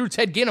 He underthrew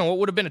Ted Ginn on what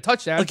would have been a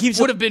touchdown.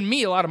 Would have been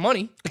me a lot of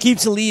money.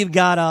 Aqib Talib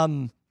got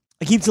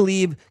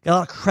a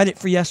lot of credit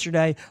for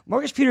yesterday.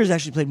 Marcus Peters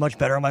actually played much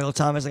better on Michael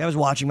Thomas. I was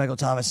watching Michael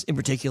Thomas in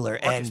particular.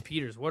 Marcus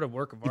Peters, what a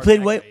work of art.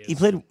 He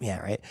played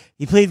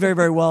very,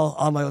 very well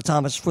on Michael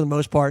Thomas for the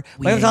most part.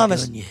 Michael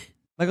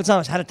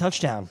Thomas had a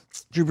touchdown.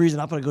 Drew Brees did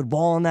not put a good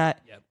ball on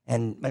that. Yep.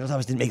 and Michael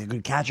Thomas didn't make a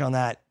good catch on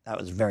that. That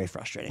was very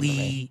frustrating.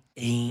 We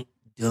ain't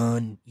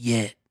done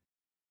yet.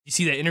 You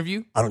see that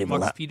interview? I don't even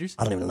Marcus like Peters.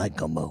 I don't even like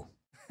gumbo.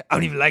 I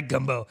don't even like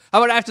gumbo.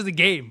 How about after the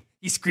game?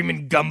 He's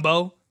screaming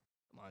gumbo.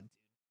 Come on,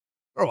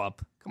 grow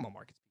up. Come on,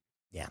 Marcus.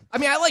 Yeah. I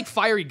mean, I like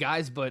fiery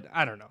guys, but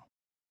I don't know.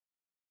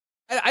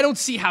 I don't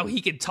see how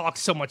he could talk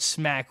so much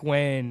smack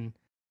when.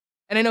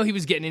 And I know he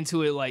was getting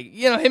into it, like,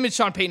 him and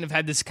Sean Payton have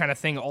had this kind of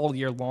thing all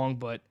year long,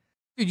 but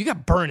dude, you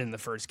got burned in the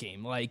first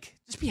game. Like,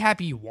 just be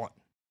happy you won.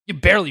 You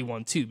barely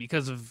won, too,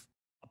 because of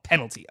a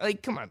penalty.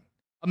 Like, come on.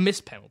 A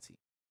missed penalty.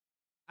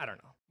 I don't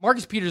know.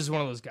 Marcus Peters is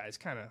one of those guys,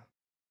 kind of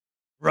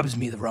rubs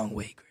me the wrong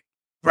way, Greg.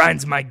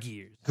 Grinds my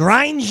gears.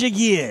 Grinds your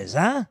gears,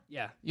 huh?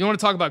 Yeah. You want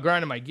to talk about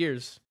grinding my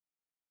gears?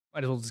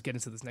 Might as well just get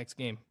into this next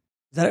game.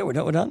 Is that it? We're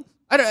done?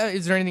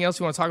 Is there anything else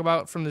you want to talk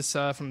about from this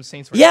from the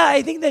Saints? Yeah,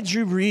 I think that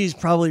Drew Brees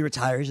probably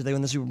retires if they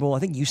win the Super Bowl. I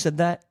think you said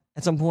that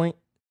at some point,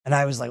 and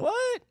I was like,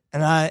 what?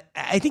 And I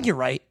think you're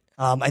right.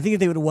 I think if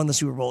they would have won the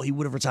Super Bowl, he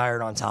would have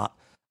retired on top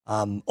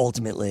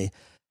ultimately.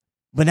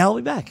 But now he'll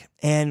be back,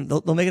 and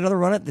they'll make another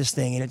run at this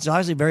thing. And it's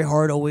obviously very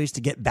hard always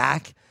to get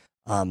back.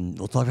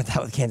 We'll talk about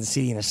that with Kansas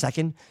City in a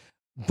second.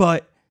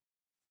 But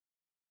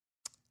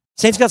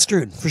Saints got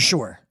screwed, for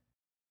sure.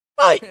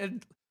 But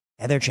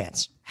had their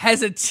chance.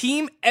 Has a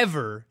team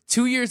ever,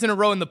 2 years in a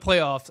row in the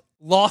playoffs,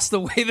 lost the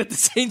way that the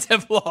Saints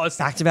have lost?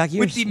 Back-to-back years.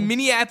 With the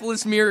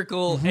Minneapolis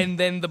Miracle and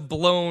then the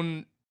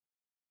blown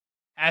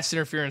pass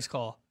interference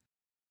call.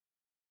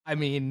 I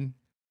mean,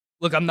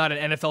 look, I'm not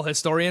an NFL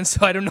historian,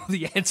 so I don't know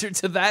the answer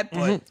to that.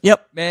 But,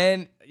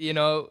 man,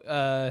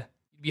 you'd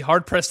be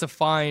hard-pressed to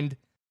find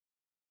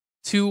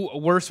two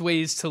worse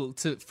ways to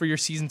for your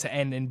season to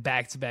end in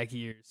back-to-back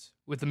years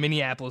with the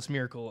Minneapolis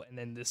Miracle and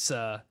then this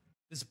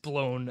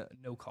blown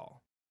no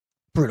call.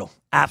 Brutal.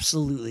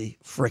 Absolutely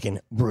freaking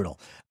brutal. All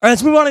right,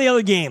 let's move on to the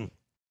other game.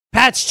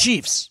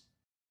 Pats-Chiefs,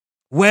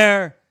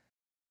 where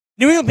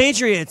New England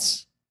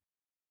Patriots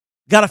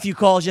got a few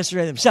calls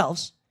yesterday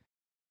themselves.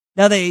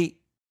 Now, the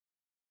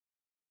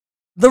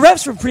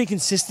refs were pretty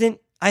consistent,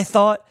 I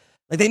thought.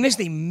 Like, they missed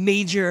a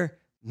major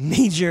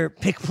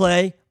pick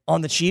play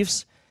on the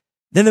Chiefs.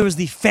 Then there was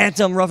the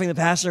phantom roughing the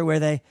passer where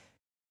they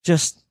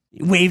just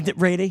waved at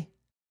Brady.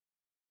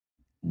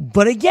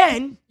 But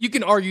again, you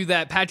can argue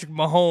that Patrick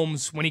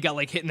Mahomes, when he got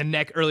hit in the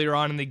neck earlier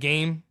on in the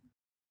game,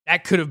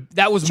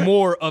 that was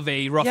more of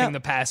a roughing the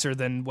passer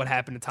than what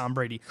happened to Tom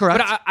Brady. Correct.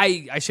 But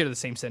I share the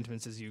same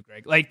sentiments as you,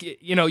 Greg.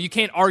 You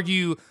can't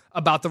argue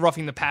about the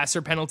roughing the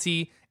passer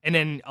penalty and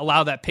then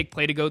allow that pick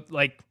play to go.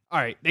 All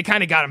right, they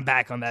kind of got him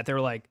back on that. They were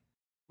like,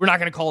 we're not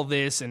going to call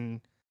this, and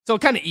so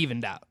it kind of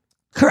evened out.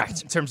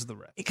 Correct. In terms of the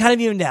ref. It kind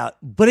of evened out.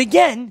 But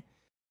again,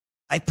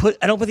 I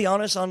don't put the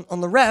onus on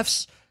the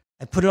refs.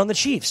 I put it on the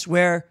Chiefs,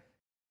 where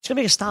it's going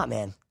to make a stop,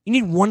 man. You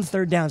need 1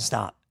 third down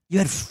stop. You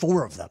had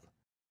 4 of them.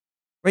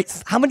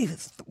 Right? How many?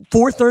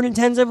 4 3rd and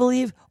 10s, I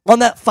believe, on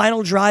that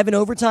final drive in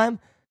overtime.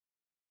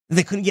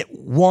 They couldn't get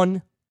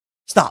 1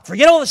 stop.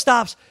 Forget all the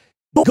stops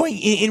going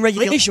in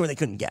regulation where they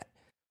couldn't get.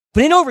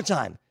 But in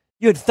overtime,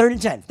 you had 3rd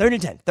and 10, 3rd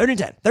and 10, 3rd and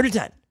 10, 3rd and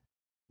 10.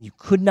 You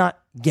could not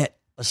get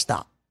a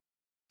stop.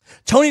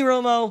 Tony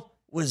Romo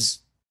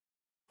was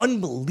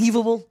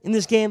unbelievable in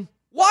this game.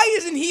 Why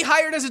isn't he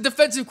hired as a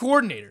defensive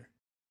coordinator?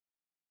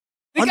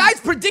 The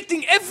guy's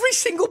predicting every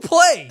single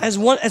play.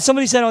 As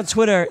somebody said on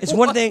Twitter, it's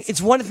one thing.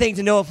 It's one thing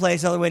to know a play;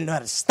 it's another way to know how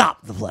to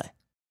stop the play.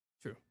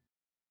 True.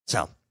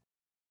 So,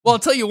 well, I'll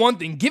tell you one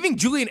thing: giving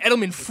Julian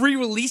Edelman free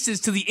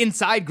releases to the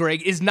inside,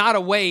 Greg, is not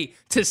a way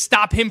to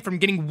stop him from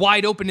getting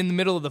wide open in the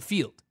middle of the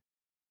field.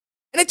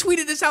 And I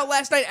tweeted this out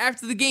last night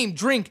after the game.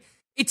 Drink.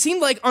 It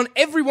seemed like on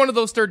every one of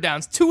those third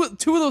downs, two of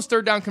those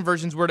third down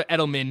conversions were to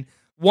Edelman.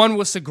 One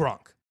was to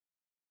Gronk.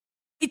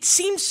 It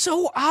seems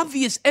so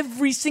obvious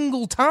every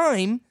single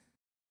time.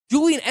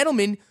 Julian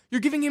Edelman,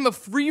 you're giving him a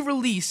free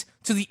release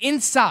to the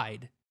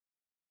inside.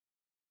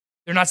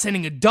 They're not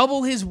sending a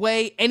double his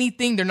way,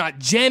 anything. They're not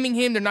jamming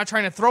him. They're not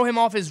trying to throw him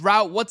off his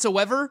route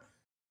whatsoever.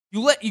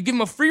 You give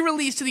him a free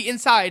release to the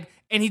inside,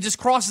 and he just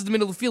crosses the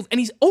middle of the field, and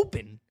he's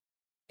open.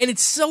 And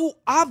it's so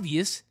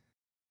obvious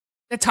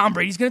that Tom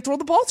Brady's going to throw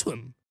the ball to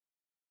him.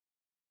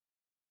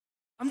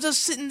 I'm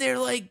just sitting there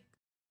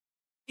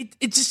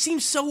it just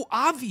seems so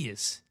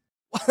obvious.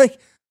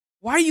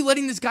 Why are you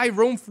letting this guy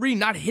roam free,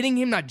 not hitting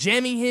him, not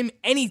jamming him,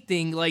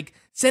 anything?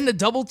 Send a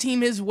double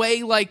team his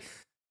way.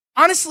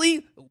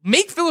 Honestly,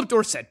 make Philip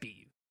Dorsett beat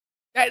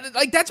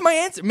you. That's my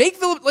answer. Make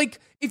Philip,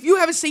 if you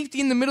have a safety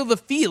in the middle of the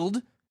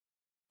field,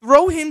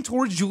 throw him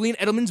towards Julian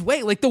Edelman's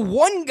way. The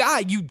one guy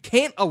you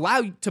can't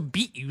allow to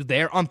beat you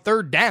there on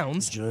third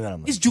downs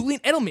is Julian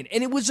Edelman.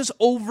 And it was just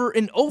over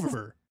and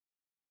over.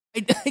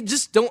 I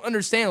just don't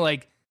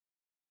understand,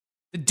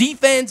 the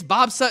defense,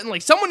 Bob Sutton,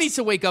 someone needs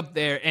to wake up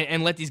there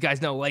and let these guys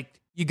know,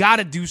 you got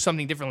to do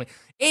something differently.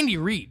 Andy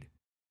Reid,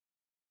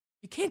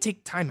 you can't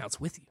take timeouts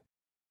with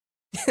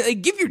you.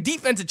 Give your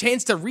defense a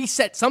chance to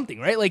reset something,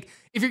 right?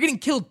 If you're getting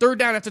killed third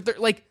down after third,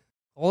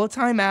 call a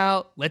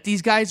timeout, let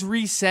these guys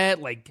reset,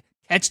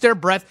 catch their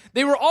breath.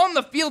 They were on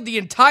the field the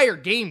entire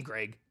game,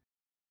 Greg.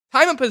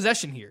 Time of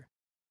possession here.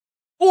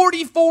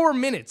 44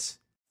 minutes.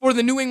 for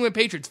the New England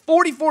Patriots.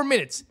 44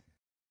 minutes.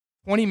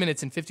 20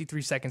 minutes and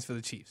 53 seconds for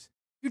the Chiefs.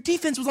 Your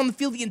defense was on the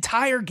field the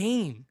entire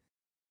game.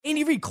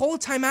 Andy Reid, call a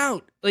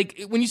timeout.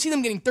 Like, when you see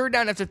them getting third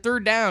down after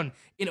third down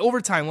in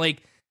overtime,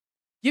 like,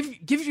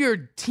 give your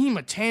team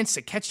a chance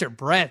to catch their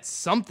breath,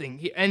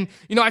 something. And,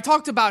 I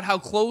talked about how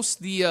close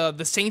the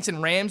Saints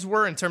and Rams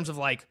were in terms of,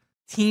 like,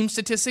 team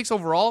statistics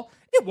overall.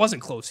 It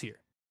wasn't close here.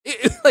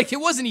 It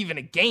wasn't even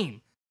a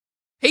game.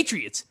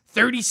 Patriots,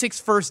 36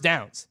 first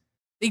downs.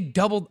 They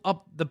doubled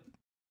up the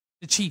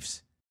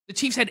Chiefs. The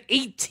Chiefs had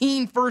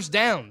 18 first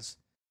downs.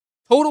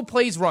 Total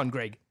plays run,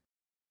 Greg.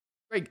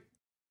 Greg,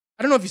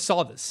 I don't know if you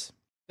saw this.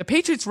 The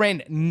Patriots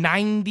ran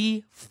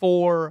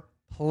 94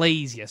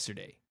 plays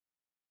yesterday.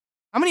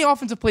 How many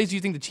offensive plays do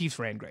you think the Chiefs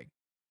ran, Greg?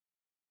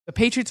 The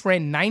Patriots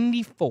ran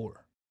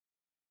 94.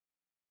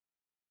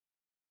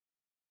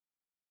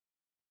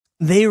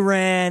 They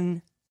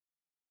ran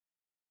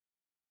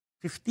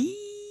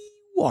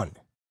 51.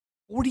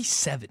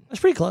 47. That's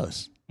pretty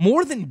close.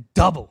 More than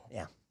double.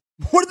 Yeah.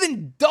 More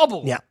than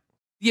double. Yeah.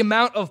 The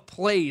amount of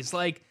plays.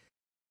 Like,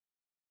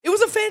 it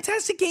was a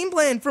fantastic game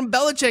plan from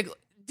Belichick.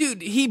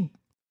 Dude, he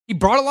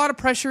brought a lot of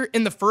pressure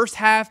in the first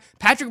half.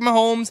 Patrick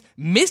Mahomes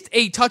missed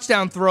a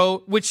touchdown throw,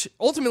 which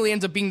ultimately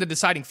ends up being the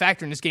deciding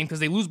factor in this game because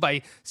they lose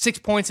by 6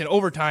 points in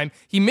overtime.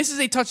 He misses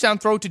a touchdown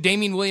throw to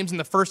Damian Williams in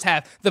the first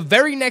half. The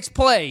very next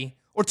play,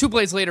 or 2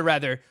 plays later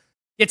rather,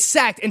 gets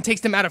sacked and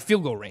takes them out of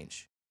field goal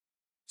range.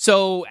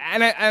 So,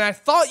 and I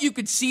thought you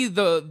could see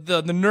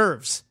the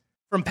nerves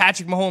from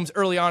Patrick Mahomes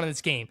early on in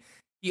this game.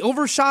 He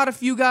overshot a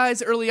few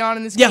guys early on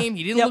in this game.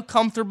 He didn't look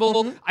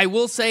comfortable. Mm-hmm. I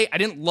will say I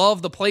didn't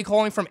love the play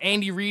calling from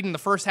Andy Reid in the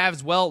first half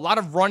as well. A lot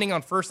of running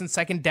on first and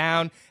second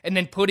down and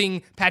then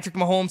putting Patrick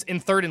Mahomes in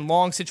third and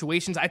long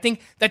situations. I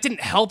think that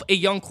didn't help a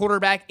young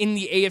quarterback in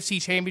the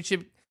AFC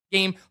Championship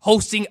game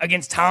hosting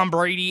against Tom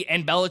Brady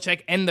and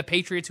Belichick and the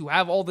Patriots who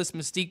have all this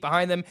mystique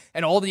behind them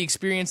and all the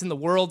experience in the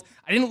world.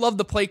 I didn't love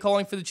the play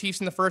calling for the Chiefs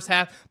in the first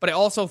half, but I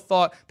also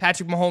thought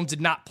Patrick Mahomes did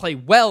not play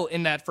well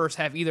in that first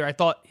half either. I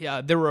thought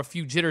there were a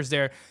few jitters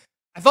there.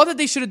 I thought that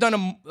they should have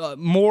done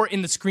more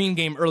in the screen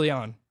game early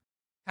on.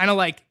 Kind of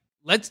like,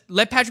 let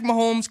Patrick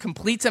Mahomes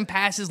complete some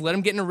passes, let him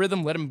get in a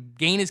rhythm, let him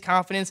gain his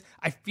confidence.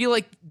 I feel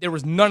like there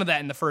was none of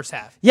that in the first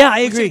half. Yeah,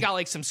 I agree. We got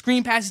like some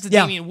screen passes to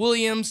Damian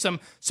Williams,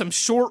 some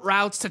short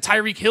routes to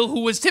Tyreek Hill,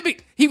 who was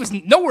he was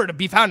nowhere to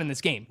be found in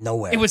this game.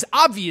 Nowhere. It was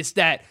obvious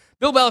that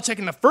Bill Belichick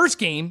in the first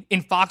game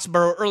in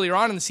Foxborough earlier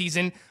on in the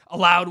season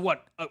allowed,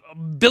 a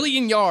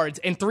billion yards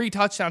and 3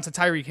 touchdowns to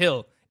Tyreek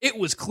Hill. It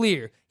was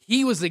clear.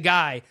 He was the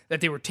guy that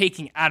they were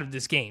taking out of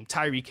this game,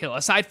 Tyreek Hill.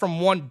 Aside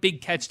from one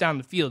big catch down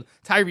the field,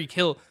 Tyreek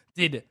Hill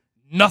did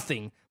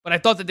nothing. But I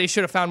thought that they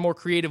should have found more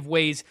creative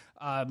ways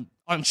on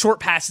short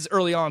passes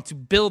early on to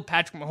build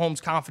Patrick Mahomes'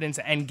 confidence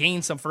and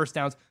gain some first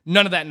downs.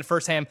 None of that in the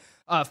first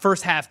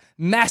half.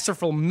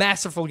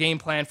 Masterful game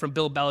plan from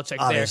Bill Belichick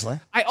Obviously.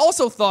 there. I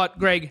also thought,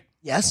 Greg.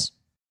 Yes?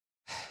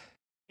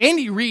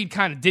 Andy Reid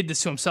kind of did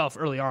this to himself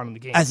early on in the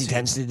game. As he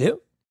tends to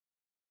do.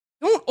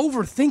 Don't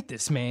overthink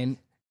this, man.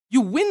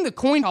 You win the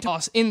coin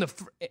toss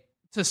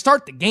to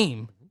start the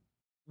game.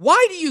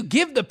 Why do you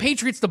give the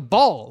Patriots the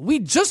ball? We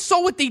just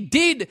saw what they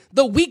did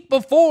the week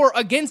before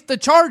against the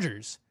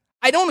Chargers.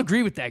 I don't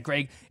agree with that,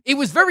 Greg. It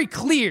was very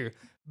clear.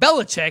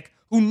 Belichick,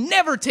 who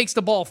never takes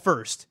the ball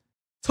first,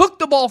 took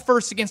the ball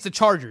first against the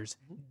Chargers,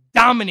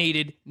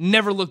 dominated,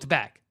 never looked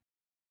back.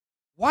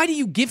 Why do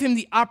you give him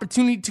the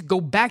opportunity to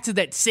go back to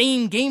that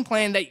same game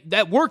plan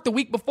that worked the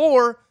week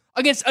before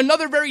against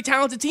another very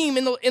talented team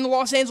in the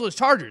Los Angeles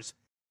Chargers?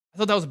 I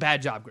thought that was a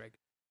bad job, Greg.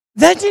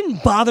 That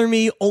didn't bother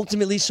me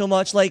ultimately so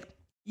much. Like,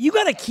 you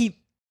got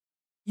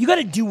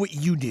to do what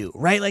you do,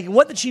 right? Like,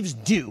 what the Chiefs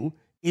do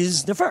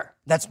is defer.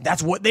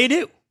 That's what they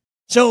do.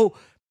 So,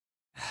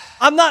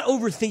 I'm not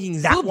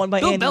overthinking that one by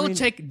Andy Reid. Bill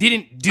Belichick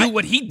didn't do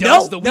what he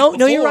does the week before.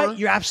 No, you're right.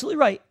 You're absolutely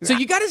right.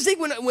 You got to zig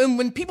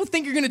when people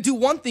think you're going to do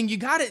one thing, you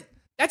got to.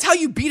 That's how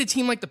you beat a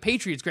team like the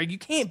Patriots, Greg. You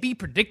can't be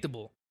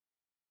predictable.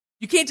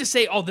 You can't just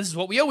say, "Oh, this is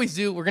what we always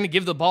do. We're going to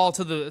give the ball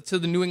to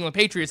the New England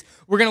Patriots.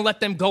 We're going to let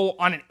them go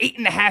on an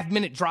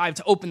 8.5-minute drive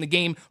to open the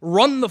game,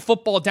 run the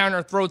football down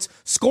our throats,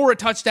 score a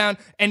touchdown,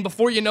 and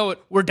before you know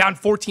it, we're down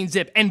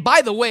 14-0. And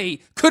by the way,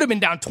 could have been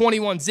down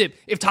 21-0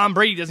 if Tom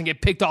Brady doesn't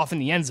get picked off in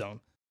the end zone.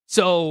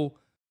 So,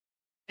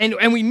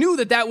 and we knew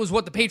that was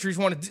what the Patriots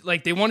wanted to do.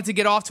 Like, they wanted to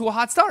get off to a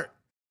hot start.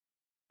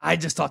 I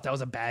just thought that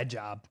was a bad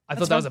job. I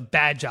thought that was a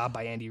bad job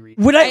by Andy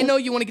Reid. I know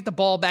you want to get the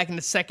ball back in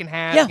the second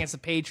half against the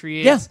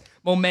Patriots,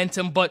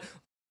 momentum, but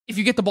if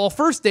you get the ball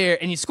first there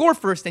and you score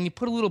first, then you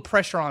put a little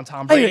pressure on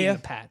Tom Brady and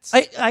the Pats.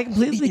 I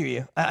completely hear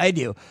you. I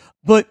do.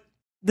 But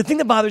the thing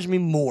that bothers me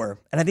more,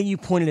 and I think you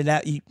pointed it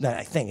out,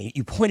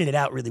 you pointed it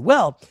out really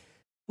well,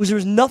 was there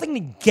was nothing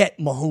to get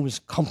Mahomes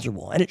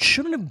comfortable, and it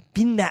shouldn't have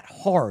been that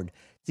hard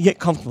to get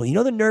comfortable. You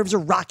know, the nerves are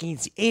rocking.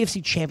 It's the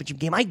AFC Championship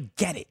game. I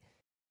get it.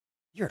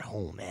 You're at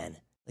home, man.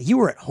 Like, you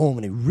were at home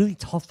in a really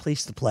tough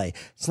place to play.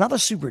 It's not the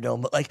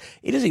Superdome, but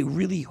it is a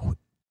really,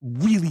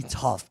 really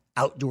tough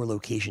outdoor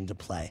location to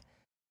play.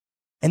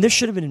 And there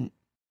should have been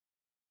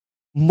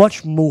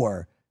much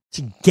more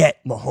to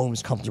get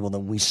Mahomes comfortable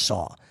than we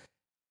saw.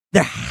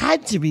 There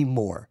had to be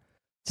more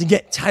to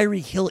get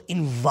Tyreek Hill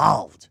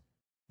involved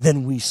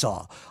than we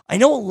saw. I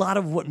know a lot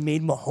of what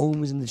made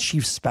Mahomes and the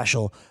Chiefs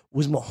special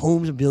was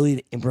Mahomes' ability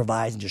to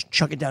improvise and just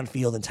chuck it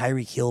downfield and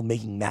Tyreek Hill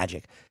making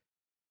magic.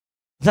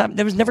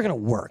 That was never going to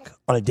work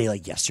on a day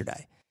like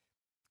yesterday.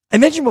 I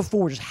mentioned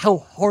before just how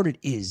hard it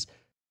is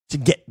to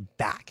get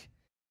back.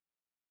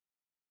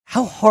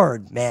 How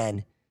hard,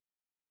 man,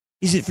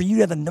 is it for you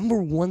to have the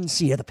number 1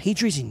 seed, have the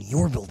Patriots in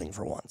your building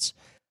for once,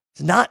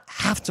 to not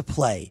have to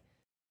play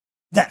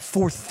that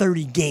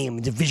 4:30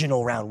 game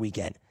divisional round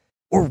weekend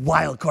or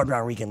wild card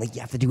round weekend like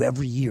you have to do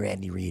every year,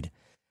 Andy Reid?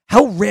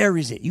 How rare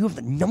is it? You have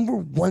the number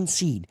 1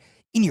 seed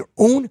in your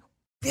own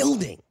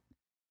building.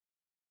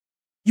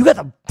 You got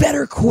the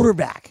better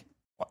quarterback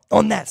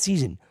on that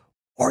season,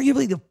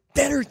 arguably the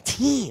better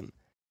team,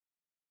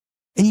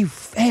 and you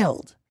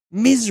failed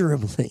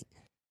miserably.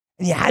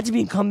 And you had to be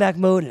in comeback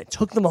mode, and it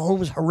took the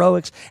Mahomes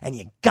heroics, and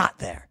you got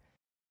there.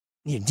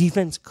 And your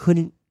defense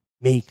couldn't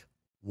make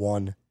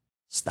one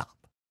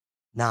stop.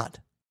 Not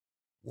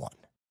one.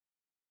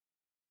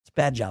 It's a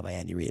bad job by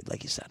Andy Reid,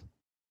 like you said.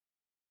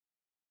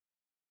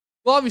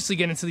 We'll obviously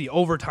get into the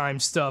overtime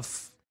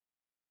stuff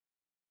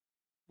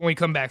when we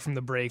come back from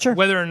the break. Sure.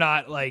 Whether or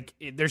not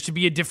there should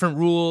be a different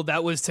rule.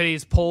 That was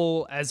today's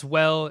poll as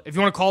well. If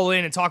you want to call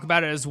in and talk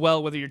about it as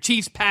well, whether you're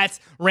Chiefs, Pats,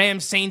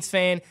 Rams, Saints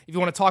fan, if you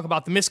want to talk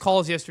about the missed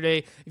calls yesterday,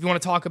 if you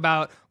want to talk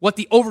about what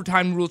the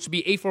overtime rule should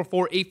be,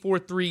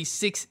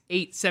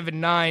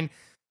 844-843-6879.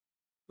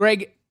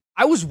 Greg,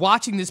 I was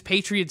watching this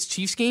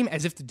Patriots-Chiefs game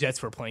as if the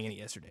Jets were playing it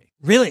yesterday.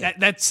 Really?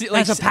 That's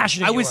a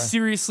passionate. I was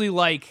seriously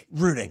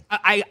rooting.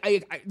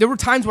 I there were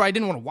times where I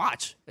didn't want to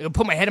watch. I would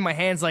put my head in my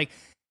hands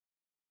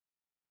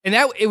and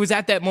it was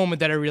at that moment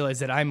that I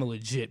realized that I'm a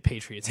legit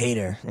Patriots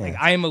hater. Yeah.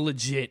 I am a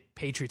legit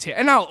Patriots hater.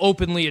 And I'll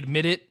openly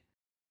admit it.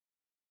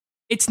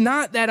 It's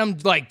not that I'm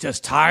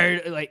just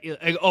tired,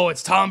 oh,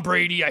 it's Tom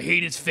Brady, I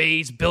hate his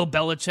face, Bill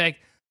Belichick.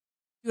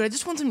 Dude, I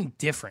just want something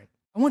different.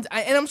 And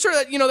I'm sure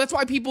that, that's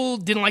why people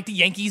didn't like the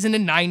Yankees in the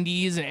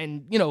 90s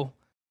and I'm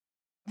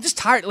just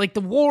tired. Like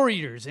the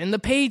Warriors and the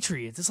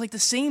Patriots. It's like the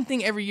same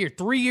thing every year.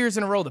 3 years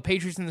in a row, the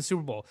Patriots in the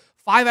Super Bowl.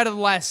 5 out of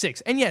the last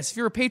 6. And yes, if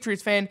you're a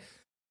Patriots fan,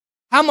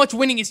 how much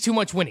winning is too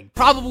much winning?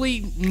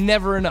 Probably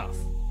never enough.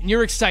 And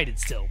you're excited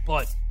still,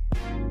 but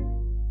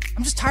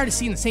I'm just tired of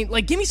seeing the same.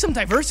 Give me some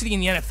diversity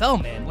in the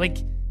NFL, man.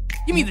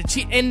 Give me the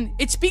Chiefs. And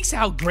it speaks to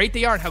how great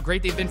they are and how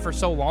great they've been for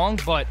so long,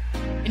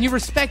 and you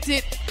respect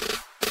it.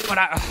 But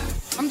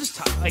I'm just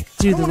tired.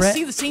 Dude, I don't want to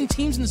see the same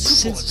teams in the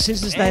Super Bowl.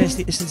 Since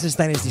this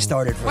dynasty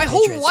started. My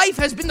whole life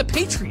has been the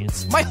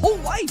Patriots. My whole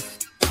life.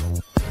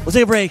 We'll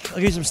take a break. I'll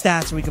give you some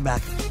stats when we come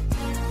back.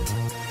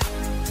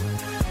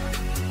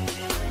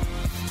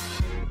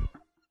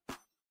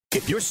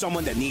 If you're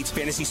someone that needs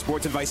fantasy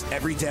sports advice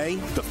every day,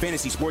 the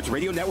Fantasy Sports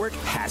Radio Network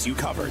has you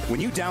covered.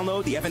 When you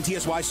download the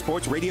FNTSY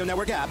Sports Radio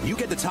Network app, you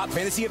get the top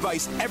fantasy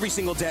advice every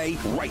single day,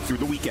 right through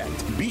the weekend.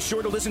 Be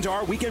sure to listen to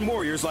our weekend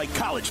warriors like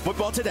College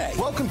Football Today.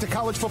 Welcome to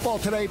College Football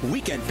Today.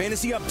 Weekend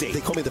Fantasy Update. They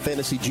call me the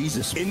Fantasy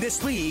Jesus. In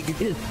this league, it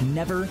is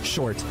never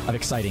short of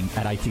exciting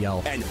at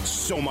ITL. And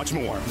so much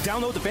more.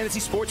 Download the Fantasy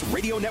Sports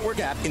Radio Network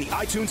app in the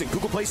iTunes and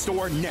Google Play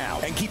Store now.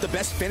 And keep the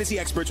best fantasy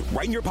experts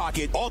right in your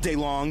pocket all day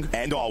long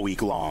and all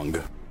week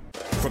long.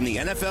 From the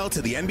NFL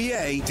to the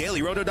NBA,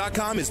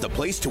 DailyRoto.com is the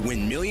place to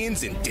win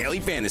millions in daily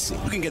fantasy.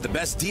 You can get the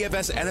best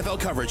DFS NFL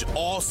coverage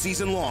all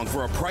season long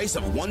for a price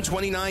of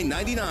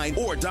 $129.99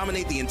 or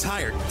dominate the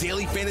entire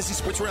daily fantasy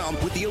sports realm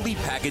with the Elite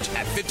package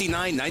at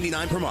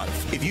 $59.99 per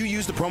month. If you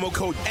use the promo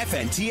code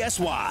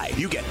FNTSY,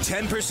 you get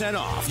 10%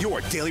 off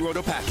your Daily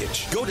Roto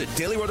package. Go to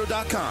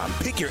DailyRoto.com,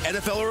 pick your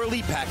NFL or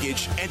Elite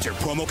package, enter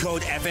promo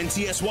code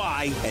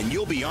FNTSY, and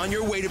you'll be on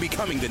your way to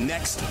becoming the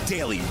next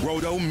Daily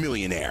Roto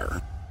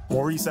millionaire.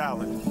 Maurice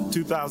Allen,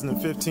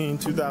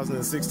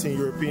 2015-2016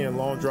 European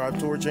Long Drive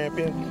Tour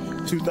champion,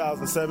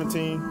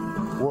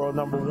 2017 world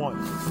number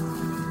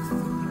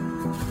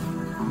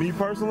 1. Me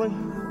personally,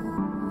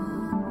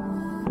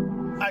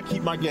 I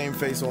keep my game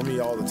face on me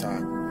all the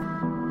time.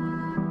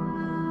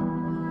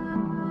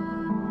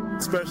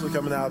 Especially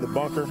coming out of the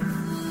bunker,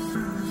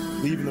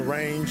 leaving the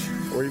range,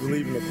 or even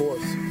leaving the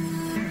course.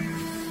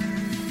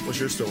 What's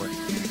your story?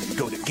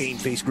 Go to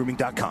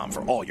GameFaceGrooming.com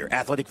for all your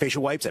athletic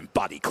facial wipes and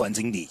body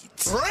cleansing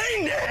needs.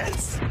 Rain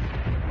dance!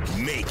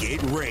 Make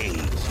it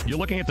rain. You're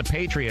looking at the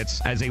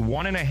Patriots as a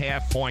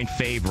 1.5-point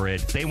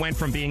favorite. They went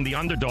from being the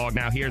underdog,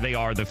 now here they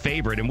are the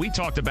favorite. And we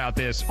talked about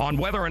this on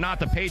whether or not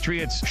the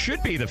Patriots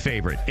should be the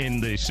favorite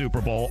in the Super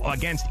Bowl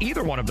against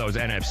either one of those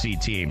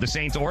NFC teams, the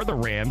Saints or the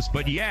Rams.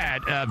 But yet,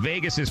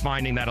 Vegas is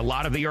finding that a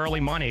lot of the early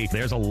money,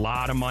 there's a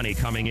lot of money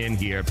coming in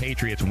here.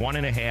 Patriots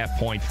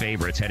 1.5-point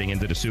favorites heading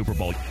into the Super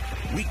Bowl.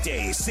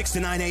 Weekdays, 6 to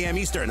 9 a.m.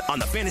 Eastern on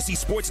the Fantasy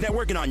Sports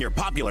Network and on your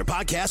popular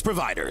podcast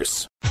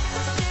providers.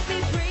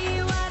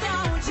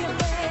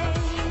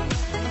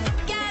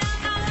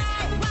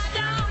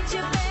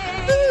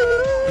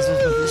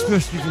 This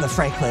supposed to be from the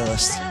Frank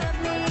playlist.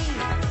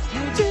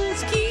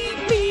 Just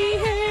keep me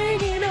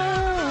hanging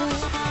on.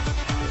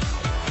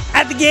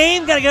 At the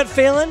game, got a gut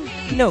feeling.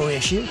 no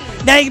issue.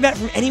 Now you can bet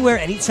from anywhere,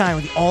 anytime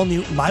with the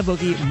all-new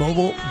MyBookie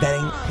mobile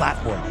betting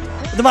platform.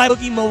 With the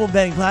MyBookie mobile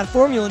betting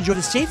platform, you'll enjoy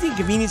the safety and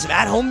convenience of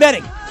at-home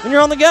betting when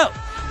you're on the go.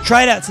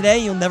 Try it out today.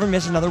 You'll never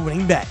miss another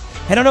winning bet.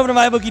 Head on over to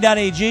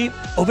MyBookie.ag,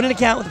 open an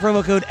account with the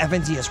promo code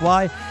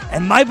FNTSY,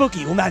 and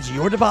MyBookie will match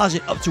your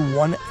deposit up to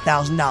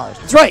 $1,000.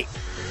 That's right,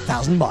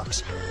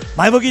 $1,000.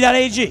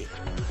 MyBookie.ag,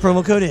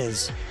 promo code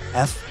is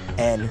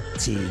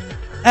FNTSY.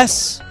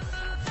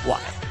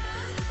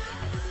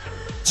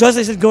 So as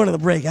I said, going to the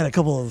break, I had a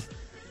couple of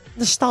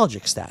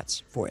nostalgic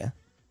stats for you.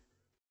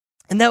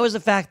 And that was the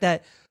fact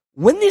that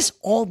when this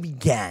all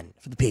began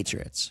for the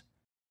Patriots,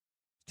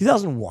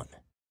 2001,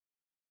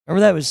 remember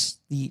that was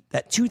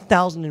that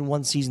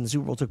 2001 season, the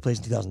Super Bowl took place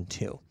in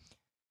 2002. It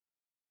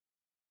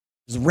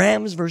was the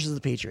Rams versus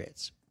the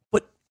Patriots.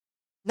 But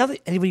not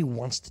that anybody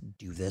wants to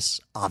do this,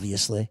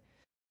 obviously.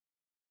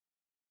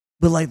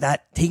 But like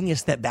that, taking a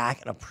step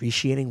back and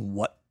appreciating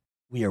what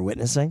we are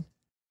witnessing.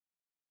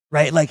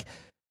 Right? Like,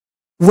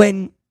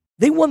 when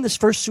they won this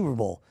first Super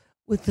Bowl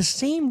with the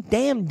same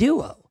damn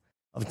duo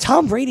of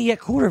Tom Brady at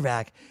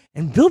quarterback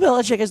and Bill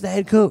Belichick as the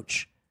head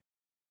coach,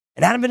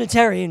 and Adam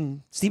Vinatieri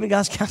and Stephen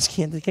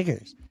Gostkowski and the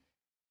kickers.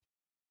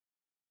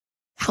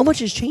 How much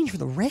has changed for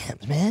the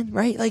Rams, man?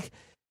 Right? Like,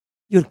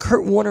 you had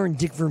Kurt Warner and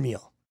Dick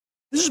Vermeil.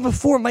 This was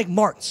before Mike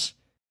Martz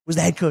was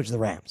the head coach of the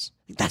Rams.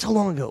 That's how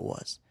long ago it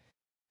was.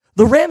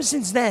 The Rams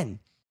since then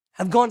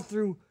have gone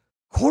through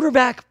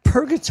quarterback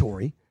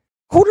purgatory,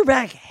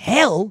 quarterback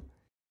hell,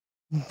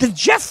 the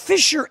Jeff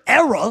Fisher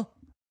era,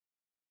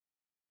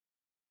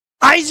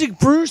 Isaac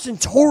Bruce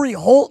and Torrey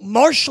Holt,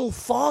 Marshall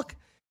Faulk,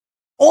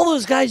 all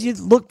those guys you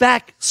look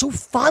back so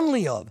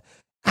fondly of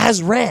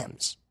as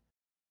Rams.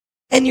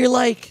 And you're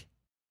like,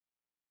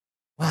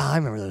 wow, I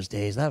remember those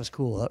days. That was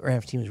cool. That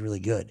Rams team was really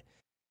good.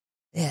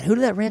 Man, who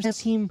did that Rams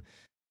team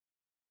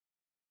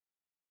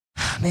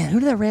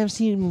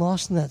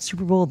lost in that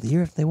Super Bowl the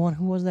year if they won?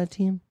 Who was that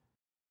team?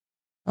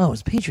 Oh, it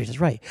was the Patriots, that's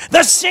right.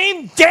 The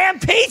same damn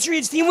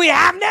Patriots team we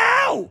have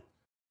now!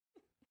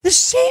 The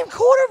same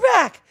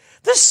quarterback!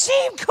 The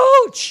same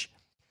coach!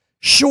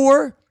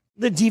 Sure,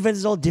 the defense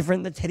is all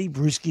different. The Teddy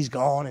Bruschi's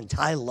gone, and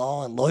Ty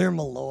Law, and Lawyer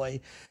Malloy,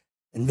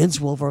 and Vince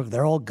Wilfork,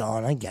 they're all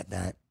gone. I get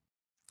that.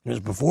 It was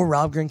before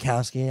Rob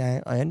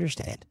Gronkowski. I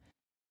understand.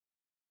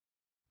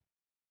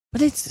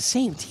 But it's the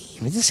same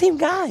team. It's the same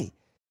guy.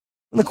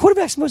 And the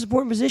quarterback's the most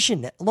important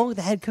position, along with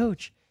the head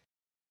coach.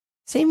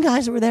 Same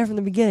guys that were there from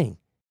the beginning.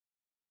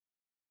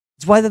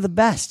 It's why they're the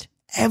best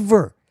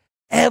ever.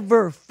 5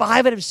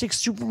 out of 6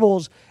 Super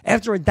Bowls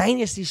after a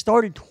dynasty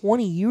started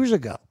 20 years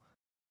ago.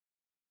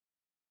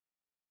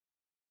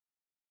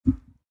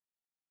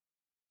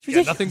 You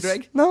got nothing,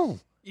 Greg? No.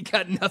 You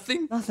got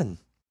nothing? Nothing.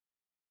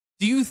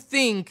 Do you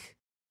think,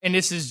 and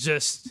this is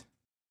just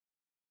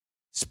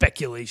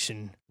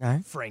speculation,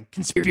 right, Frank,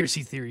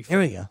 conspiracy theory,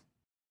 Frank. Here we go.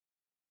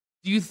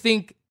 Do you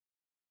think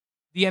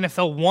the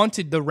NFL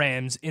wanted the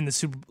Rams in the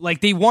Super Bowl?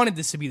 Like, they wanted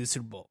this to be the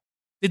Super Bowl.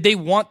 Did they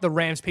want the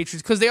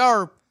Rams-Patriots? Because they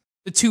are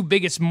the two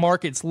biggest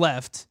markets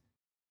left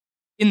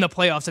in the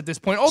playoffs at this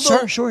point. Although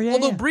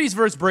Brees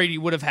versus Brady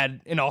would have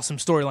had an awesome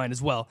storyline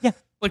as well. Yeah.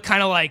 But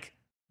kind of like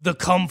the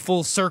come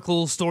full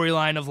circle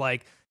storyline of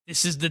like,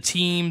 this is the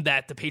team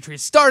that the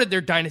Patriots started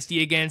their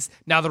dynasty against.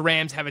 Now the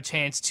Rams have a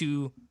chance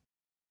to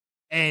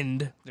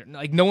end.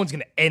 Like, no one's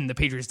going to end the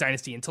Patriots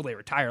dynasty until they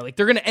retire. Like,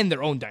 they're going to end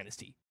their own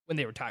dynasty when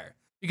they retire.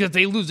 Because if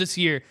they lose this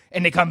year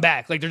and they come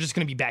back, like, they're just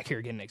going to be back here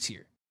again next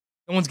year.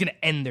 No one's going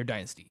to end their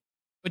dynasty.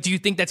 But do you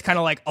think that's kind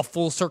of like a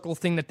full circle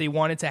thing that they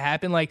wanted to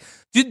happen? Like,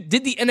 did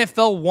the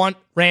NFL want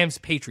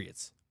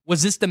Rams-Patriots?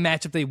 Was this the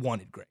matchup they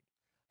wanted, Greg?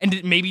 And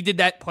did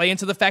that play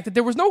into the fact that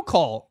there was no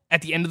call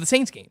at the end of the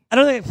Saints game? I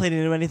don't think it played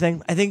into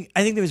anything. I think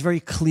it was very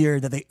clear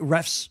that the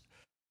refs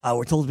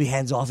were told to be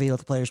hands off and let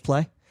the players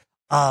play.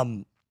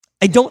 I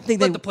don't think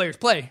let the players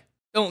play.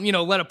 Don't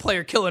let a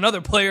player kill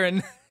another player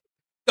and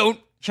don't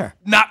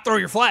not throw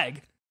your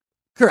flag.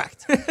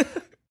 Correct.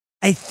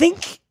 I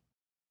think.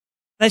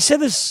 I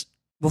said this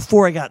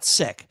before I got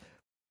sick,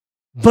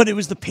 but it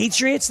was the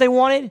Patriots they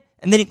wanted,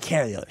 and they didn't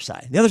care the other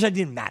side. The other side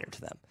didn't matter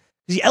to them.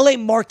 The LA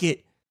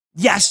market,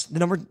 yes, the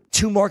number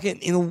 2 market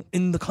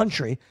in the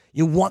country,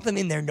 you want them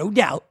in there, no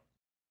doubt,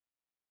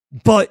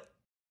 but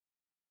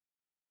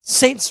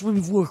Saints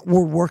will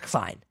work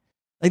fine.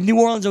 Like,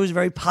 New Orleans is always a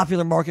very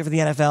popular market for the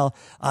NFL.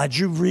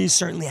 Drew Brees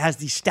certainly has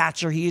the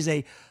stature. He is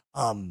a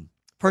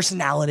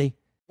personality.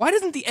 Why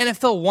doesn't the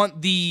NFL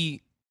want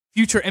the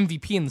future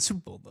MVP in the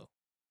Super Bowl, though?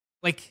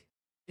 Like,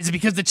 is it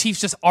because the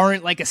Chiefs just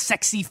aren't like a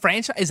sexy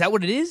franchise? Is that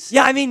what it is?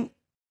 Yeah, I mean,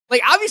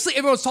 like, obviously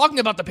everyone's talking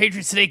about the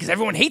Patriots today because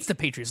everyone hates the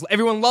Patriots.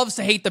 Everyone loves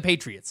to hate the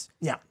Patriots.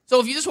 Yeah. So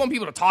if you just want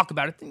people to talk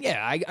about it, then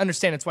yeah, I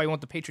understand that's why you want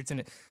the Patriots in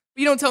it.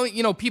 But you don't tell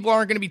me, people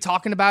aren't going to be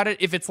talking about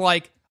it if it's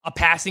like a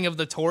passing of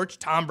the torch,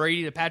 Tom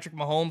Brady to Patrick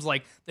Mahomes,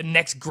 like the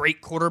next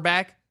great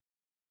quarterback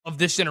of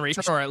this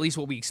generation, or at least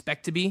what we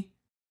expect to be.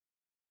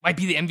 Might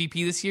be the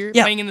MVP this year,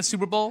 playing in the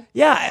Super Bowl.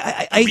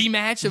 Yeah. A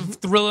rematch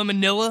of Thrilla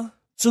Manila.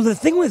 So the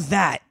thing with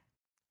that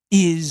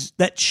is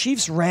that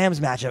Chiefs-Rams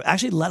matchup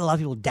actually let a lot of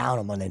people down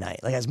on Monday night.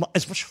 Like, as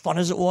much fun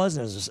as it was,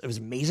 and it was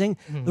amazing,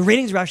 the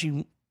ratings were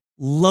actually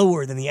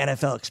lower than the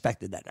NFL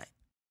expected that night.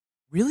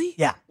 Really?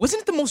 Yeah.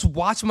 Wasn't it the most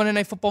watched Monday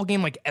Night Football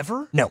game like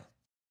ever? No. I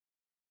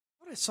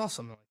thought I saw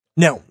something like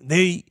that. No.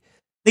 They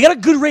got a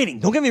good rating.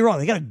 Don't get me wrong.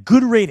 They got a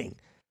good rating.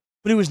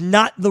 But it was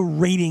not the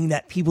rating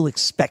that people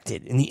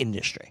expected in the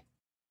industry.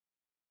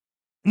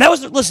 And that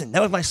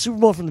was my Super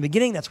Bowl from the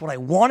beginning. That's what I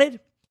wanted.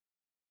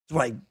 That's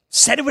what I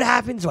said it would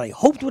happen. That's what I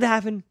hoped would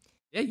happen.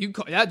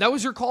 Yeah, that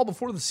was your call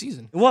before the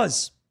season. It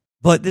was.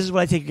 But this is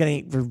what I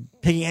take for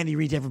picking Andy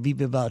Reid to ever beat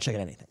Bill Belichick at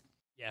anything.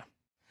 Yeah.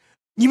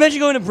 You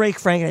mentioned going to break,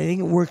 Frank, and I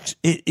think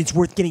it's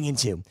worth getting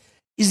into,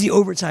 is the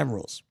overtime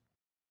rules.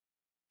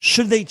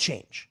 Should they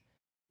change?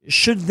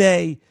 Should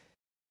they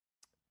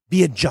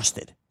be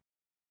adjusted?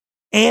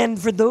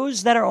 And for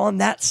those that are on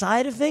that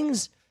side of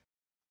things,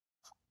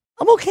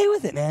 I'm okay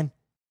with it, man.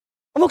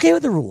 I'm okay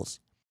with the rules.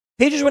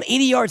 Patriots went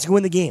 80 yards to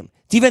win the game.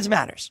 Defense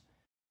matters.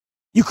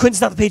 You couldn't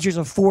stop the Patriots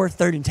on 4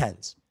 3rd and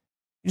 10s.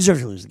 You deserve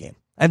to lose the game.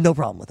 I have no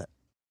problem with it.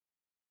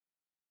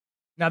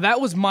 Now,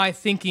 that was my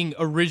thinking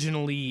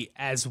originally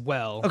as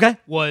well. Okay. I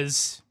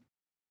was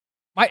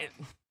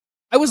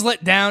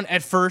let down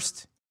at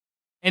first,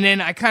 and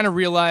then I kind of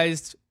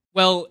realized,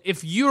 well,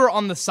 if you're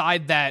on the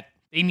side that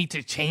they need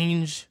to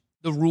change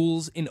the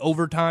rules in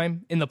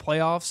overtime in the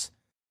playoffs,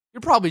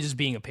 you're probably just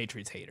being a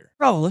Patriots hater.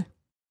 Probably.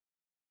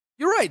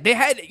 You're right. They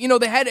had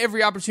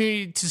every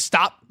opportunity to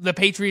stop the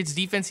Patriots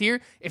defense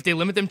here. If they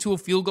limit them to a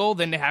field goal,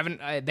 then they have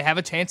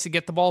a chance to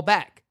get the ball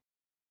back.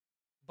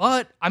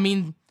 But, I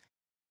mean,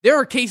 there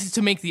are cases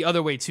to make the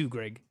other way too,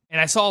 Greg. And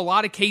I saw a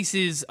lot of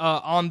cases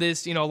on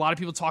this, a lot of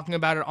people talking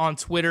about it on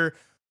Twitter.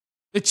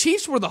 The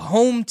Chiefs were the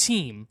home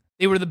team.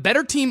 They were the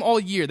better team all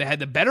year. They had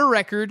the better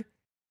record.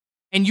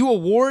 And you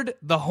award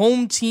the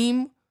home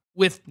team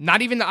with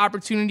not even the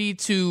opportunity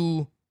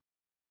to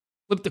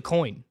flip the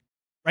coin,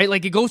 right?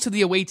 Like, it goes to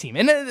the away team.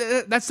 And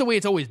that's the way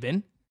it's always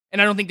been.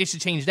 And I don't think they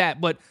should change that.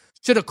 But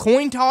should a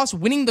coin toss,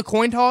 winning the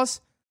coin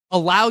toss,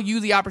 allow you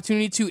the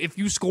opportunity to, if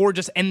you score,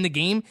 just end the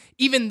game,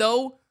 even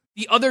though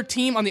the other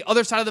team on the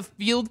other side of the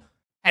field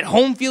had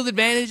home field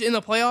advantage in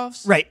the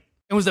playoffs? Right.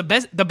 And was the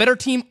better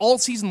team all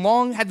season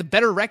long, had the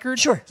better record?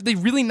 Sure. Did they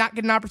really not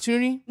get an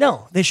opportunity?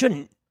 No, they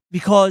shouldn't.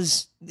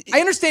 Because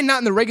I understand not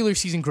in the regular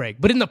season, Greg,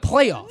 but in the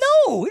playoffs.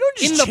 No, we don't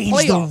just in the change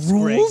playoffs, the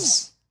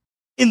rules.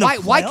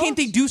 Greg. Why can't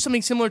they do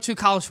something similar to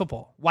college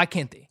football? Why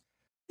can't they?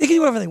 They can do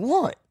whatever they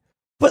want.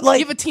 But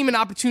give a team an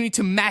opportunity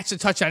to match a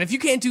touchdown. If you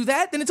can't do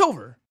that, then it's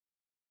over.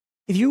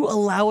 If you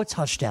allow a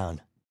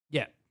touchdown,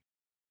 yeah,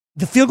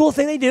 the field goal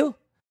thing they do.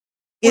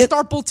 Or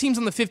start both teams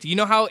on the 50. You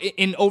know how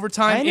in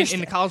overtime in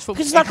the college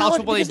football,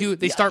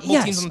 they start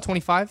both teams on the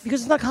 25? Because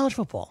it's not college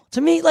football.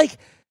 To me,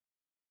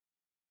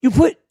 you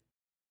put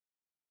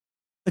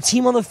a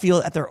team on the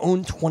field at their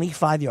own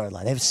 25-yard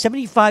line. They have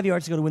 75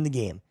 yards to go to win the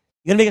game.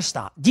 You're going to make a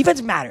stop.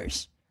 Defense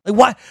matters.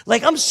 Why?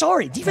 I'm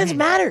sorry. Defense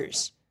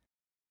matters.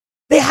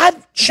 They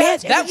had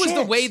chance. That was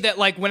the way that,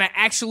 when I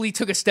actually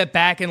took a step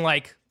back and,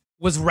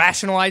 was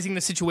rationalizing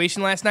the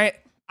situation last night,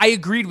 I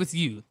agreed with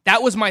you.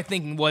 That was my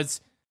thinking,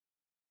 was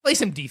play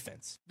some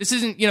defense. This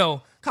isn't,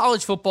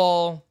 college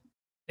football.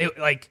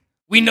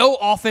 We know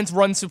offense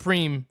runs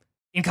supreme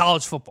in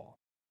college football.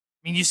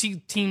 I mean, you see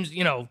teams,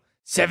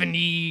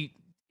 70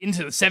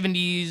 into the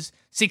 70s,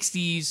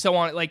 60s, so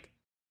on.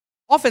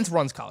 Offense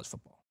runs college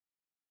football.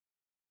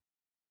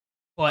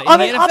 But in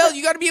the NFL,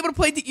 you got to be able to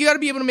play. You got to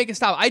be able to make a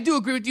stop. I do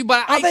agree with you,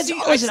 but I see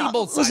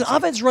both sides. Listen,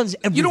 offense runs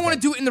everything. You don't want to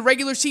do it in the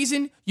regular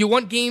season. You don't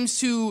want games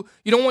to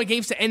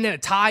end in a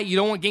tie. You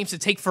don't want games to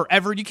take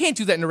forever. You can't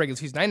do that in the regular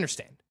season. I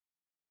understand.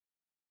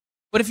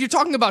 But if you're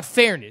talking about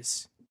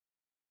fairness,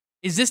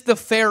 is this the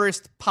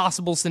fairest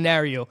possible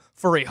scenario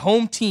for a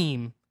home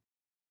team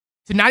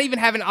to not even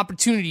have an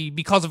opportunity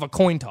because of a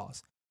coin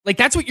toss?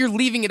 That's what you're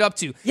leaving it up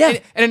to. Yeah.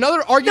 And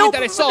another argument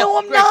that I saw. No,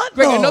 I'm not.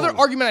 Greg, another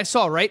argument I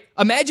saw, right?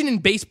 Imagine in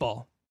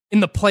baseball,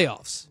 in the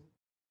playoffs,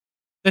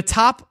 the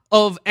top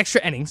of extra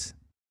innings,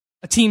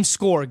 a team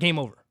score, game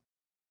over.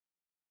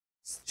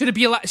 Should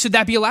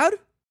that be allowed?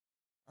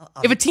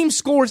 If a team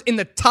scores in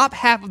the top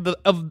half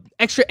of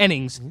extra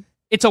innings,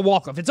 it's a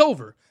walk-off. It's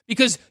over.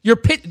 Because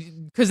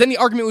then the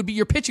argument would be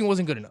your pitching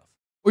wasn't good enough.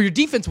 Or your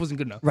defense wasn't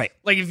good enough. Right.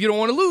 If you don't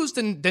want to lose,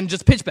 then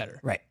just pitch better.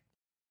 Right.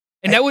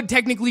 And that would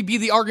technically be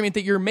the argument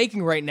that you're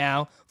making right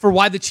now for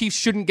why the Chiefs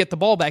shouldn't get the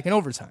ball back in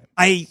overtime.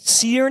 I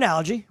see your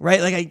analogy,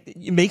 right?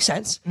 It makes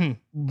sense.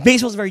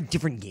 Baseball's a very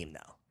different game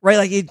now,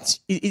 right?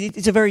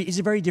 It's a very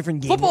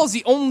different game. Football is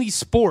the only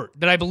sport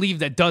that I believe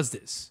that does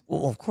this.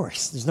 Well, of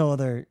course, there's no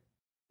other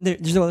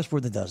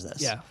sport that does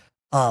this. Yeah.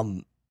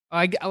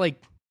 I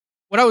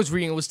what I was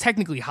reading, it was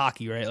technically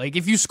hockey, right?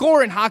 If you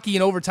score in hockey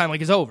in overtime,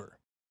 it's over.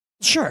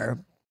 Sure.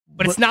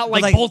 But it's not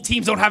both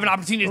teams don't have an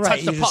opportunity to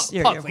touch the puck.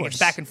 It's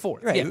back and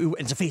forth. Right. Yeah.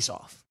 It's a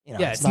face-off.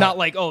 It's not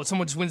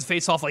someone just wins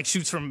face-off,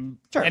 shoots from,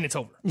 and it's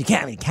over. They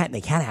can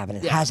happen.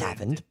 It has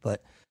happened,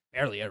 but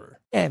barely ever.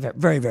 Yeah,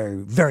 very, very,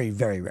 very,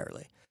 very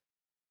rarely.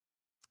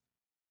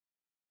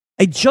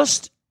 I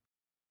just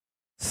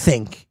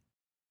think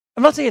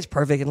I'm not saying it's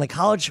perfect, and like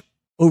college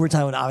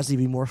overtime would obviously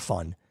be more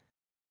fun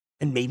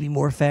and maybe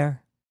more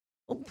fair.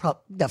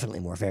 Well, definitely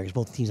more fair because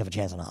both teams have a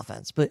chance on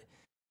offense. But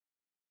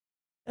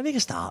make a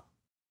stop.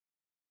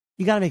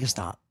 You got to make a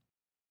stop.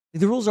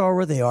 The rules are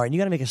what they are, and you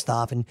got to make a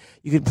stop. And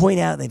you could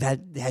point out they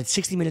had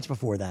 60 minutes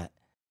before that.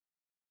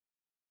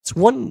 It's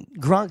one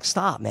Gronk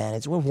stop, man.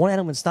 It's one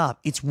Edelman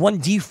stop. It's one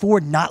D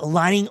Ford not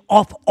lining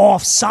up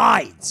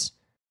offsides.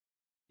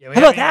 Yeah, we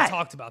How about that?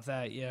 Talked about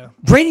that. Yeah,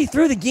 Brady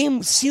threw the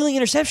game-sealing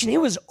interception. It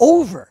was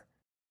over,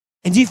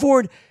 and D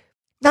Ford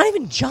not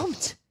even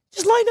jumped,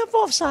 just lined up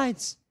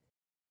offsides.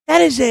 That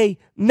is a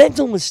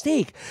mental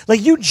mistake. Like,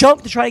 you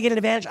jump to try to get an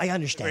advantage. I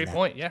understand Great that.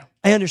 point, yeah.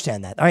 I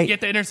understand that. All right. You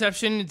get the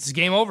interception, it's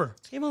game over.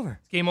 It's game over.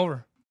 It's game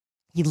over.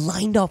 He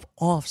lined up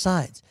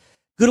offsides.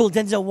 Good old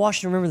Denzel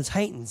Washington, remember the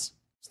Titans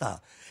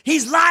style.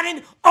 He's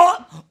lining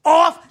up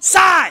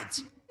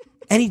offsides.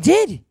 And he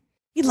did.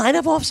 He lined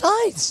up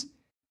offsides.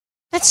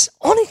 That's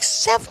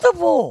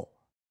unacceptable.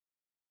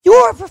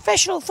 You're a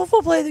professional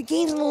football player. The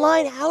game's on the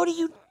line. How do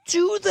you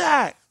do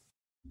that?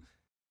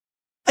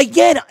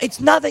 Again, it's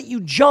not that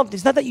you jumped.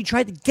 It's not that you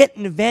tried to get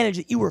an advantage,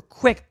 that you were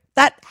quick.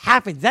 That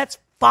happened. That's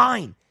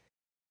fine.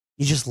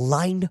 You just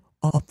lined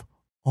up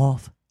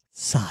off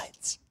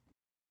sides.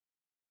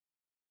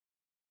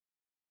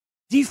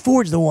 D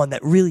Ford's the one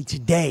that really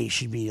today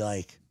should be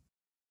like,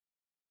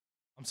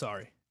 I'm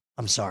sorry.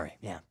 I'm sorry.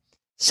 Yeah.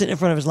 Sitting in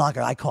front of his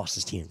locker, I cost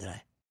his team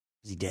today.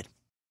 Because he did.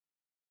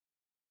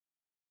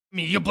 I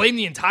mean, you blame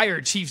the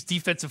entire Chiefs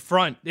defensive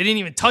front. They didn't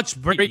even touch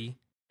Brady.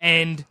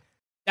 And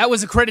that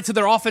was a credit to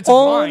their offensive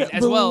line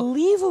as well.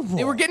 Unbelievable.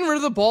 They were getting rid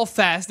of the ball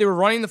fast. They were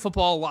running the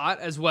football a lot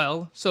as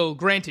well. So,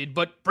 granted,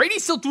 but Brady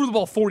still threw the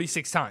ball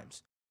 46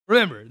 times.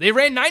 Remember, they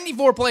ran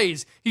 94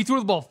 plays. He threw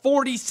the ball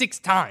 46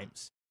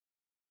 times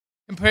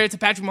compared to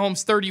Patrick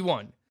Mahomes'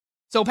 31.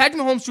 So,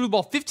 Patrick Mahomes threw the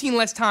ball 15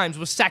 less times,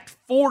 was sacked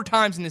 4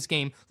 times in this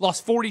game,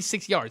 lost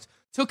 46 yards,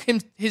 took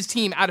his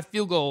team out of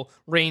field goal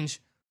range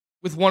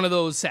with one of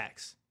those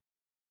sacks.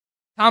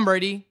 Tom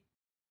Brady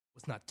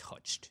was not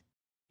touched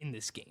in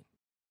this game.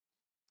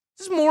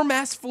 This is a more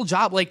masterful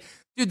job. Like,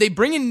 dude, they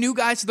bring in new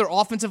guys to their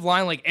offensive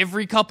line like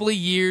every couple of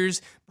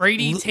years.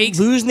 Brady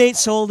lose Nate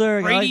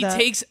Solder. Brady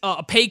takes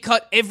a pay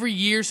cut every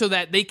year so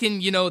that they can,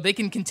 they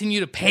can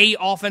continue to pay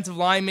offensive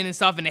linemen and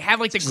stuff. And they have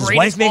like the His greatest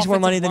wife makes offensive more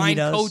money than he line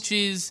does.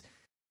 coaches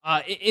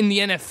in the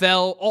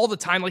NFL all the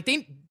time. Like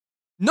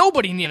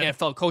nobody in the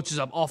NFL coaches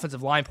up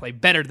offensive line play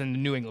better than the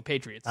New England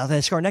Patriots. I'll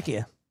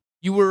Scarnecchia.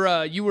 You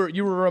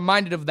were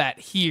reminded of that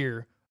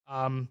here.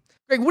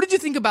 Greg, what did you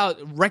think about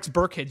Rex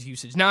Burkhead's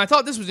usage? Now, I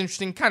thought this was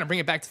interesting. Kind of bring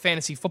it back to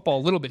fantasy football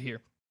a little bit here.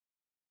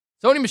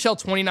 Sony Michel,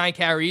 29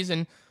 carries,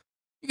 and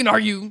you can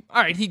argue,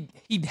 all right, he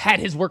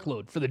had his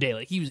workload for the day.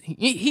 Like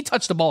he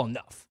touched the ball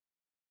enough.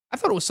 I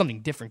thought it was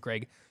something different,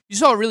 Greg. You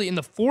saw it really in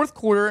the fourth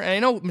quarter, and I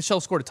know Michel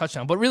scored a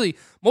touchdown, but really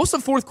most of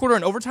the fourth quarter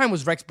and overtime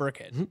was Rex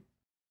Burkhead. Mm-hmm.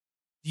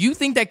 Do you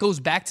think that goes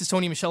back to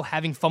Sony Michel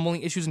having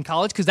fumbling issues in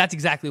college? Because that's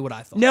exactly what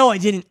I thought. No, I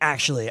didn't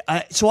actually.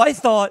 So I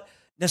thought.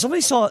 Now,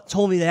 somebody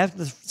told me that after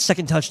the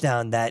second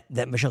touchdown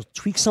that Michel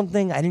tweaked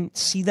something. I didn't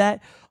see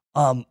that.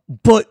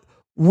 But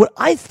what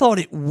I thought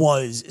it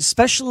was,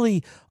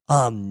 especially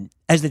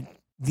as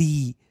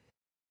the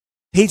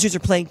Patriots are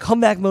playing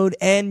comeback mode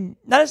and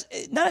not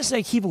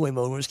necessarily keep away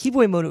mode. When it was keep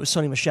away mode, it was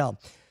Sony Michel.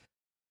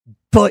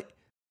 But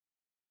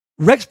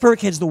Rex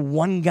Burkhead's the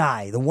one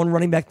guy, the one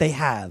running back they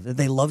have that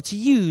they love to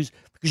use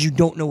because you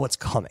don't know what's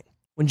coming.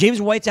 When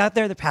James White's out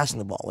there, they're passing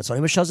the ball. When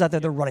Sony Michel's out there,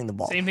 they're running the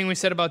ball. Same thing we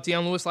said about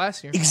Deion Lewis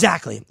last year.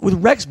 Exactly. With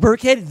Rex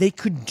Burkhead, they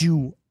could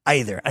do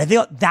either. And I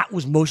think that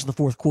was most of the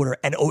fourth quarter,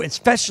 and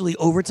especially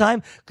overtime,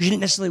 because you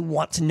didn't necessarily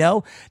want to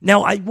know.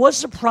 Now, I was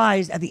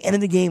surprised at the end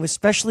of the game,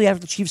 especially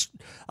after the Chiefs,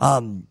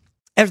 after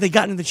they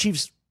got into the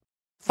Chiefs'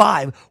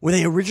 5, where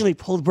they originally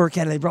pulled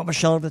Burkhead and they brought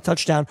Michel over the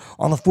touchdown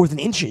on the 4th and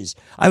inches.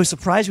 I was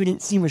surprised we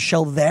didn't see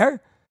Michel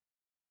there,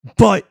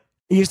 but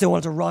I guess they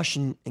wanted to rush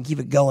and keep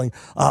it going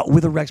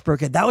with a Rex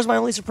Burkhead. That was my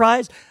only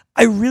surprise.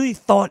 I really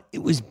thought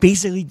it was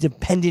basically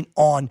dependent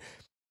on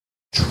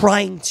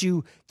trying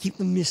to keep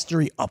the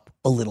mystery up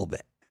a little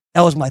bit.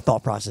 That was my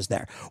thought process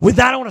there. With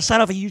that, I want to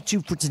sign off of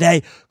YouTube for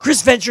today.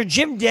 Chris Venture,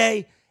 Jim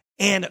Day,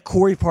 and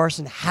Corey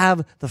Parson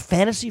have the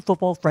Fantasy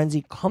Football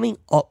Frenzy coming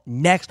up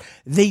next.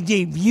 They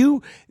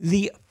debut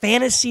the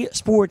Fantasy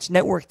Sports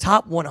Network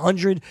Top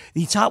 100.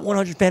 The top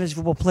 100 fantasy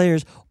football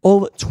players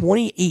of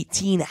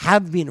 2018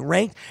 have been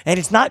ranked. And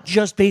it's not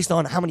just based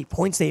on how many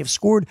points they have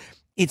scored.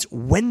 It's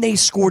when they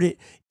scored it.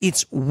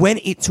 It's when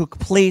it took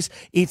place.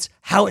 It's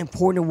how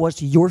important it was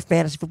to your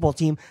fantasy football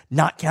team,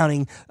 not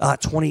counting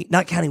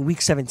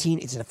week 17.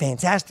 It's a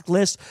fantastic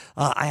list.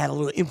 I had a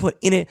little input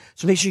in it.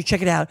 So make sure you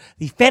check it out.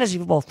 The Fantasy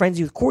Football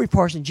Frenzy with Corey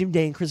Parson, Jim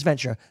Day, and Chris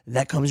Venture.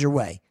 That comes your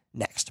way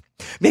next.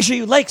 Make sure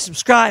you like,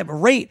 subscribe,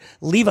 rate,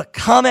 leave a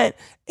comment,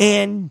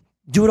 and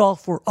do it all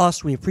for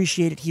us. We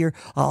appreciate it here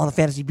on the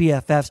Fantasy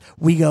BFFs.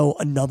 We go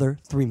another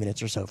 3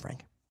 minutes or so, Frank.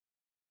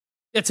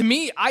 Yeah, to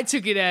me, I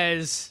took it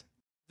as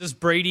just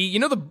Brady. You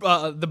know the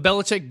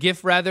Belichick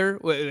gif, rather?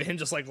 Him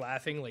just like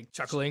laughing, like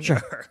chuckling?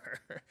 Sure.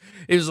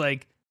 It was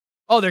like,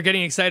 oh, they're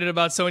getting excited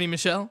about Sony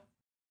Michel?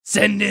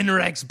 Send in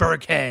Rex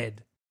Burkhead.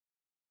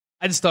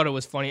 I just thought it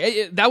was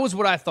funny. That was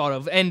what I thought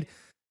of. And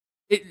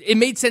it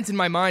made sense in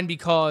my mind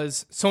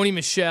because Sony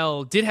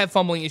Michel did have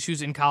fumbling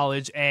issues in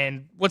college.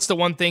 And what's the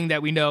one thing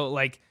that we know?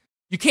 Like,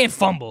 you can't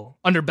fumble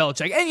under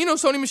Belichick. And,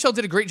 Sony Michel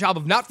did a great job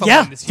of not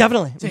fumbling this year.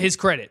 Definitely. To his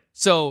credit.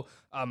 So,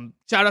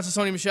 shout out to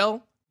Sony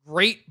Michel.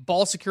 Great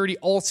ball security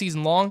all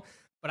season long.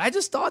 But I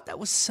just thought that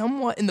was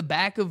somewhat in the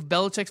back of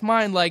Belichick's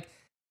mind. Like,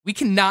 we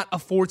cannot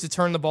afford to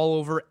turn the ball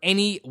over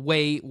any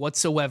way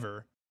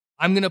whatsoever.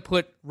 I'm going to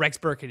put Rex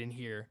Burkhead in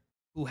here,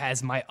 who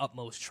has my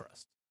utmost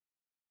trust.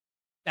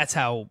 That's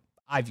how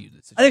I view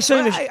this. I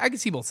think I can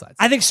see both sides.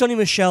 I think Sony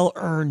Michel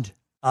earned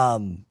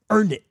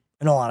it,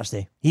 in all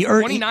honesty. He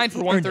earned 29 for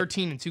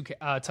 113 and 2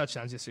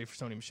 touchdowns yesterday for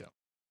Sony Michel.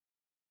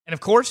 And, of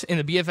course, in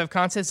the BFF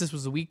contest, this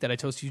was the week that I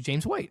chose to use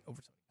James White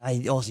over Sony.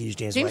 I also used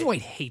James White. James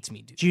White hates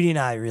me, dude. Judy and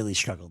I really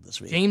struggled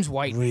this week. James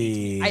White hates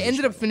me. I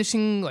ended up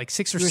finishing like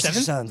 6th or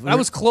 7th. I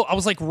was close. I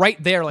was like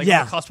right there, like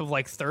on the cusp of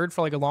like 3rd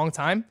for like a long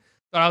time.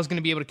 Thought I was going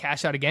to be able to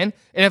cash out again.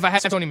 And if I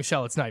had Sony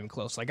Michel, it's not even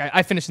close. Like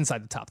I finished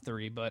inside the top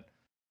 3, but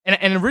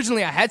and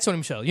originally I had Sony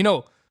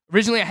Michel.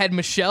 Originally I had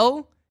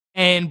Michel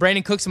and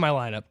Brandon Cooks in my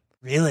lineup.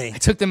 Really? I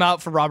took them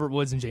out for Robert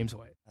Woods and James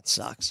White. That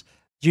sucks.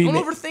 Don't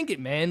overthink it,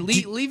 man.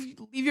 Leave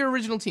your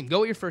original team.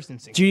 Go with your first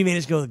instinct. Judy made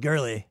us go with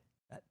Gurley.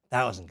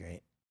 That wasn't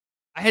great.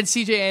 I had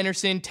C.J.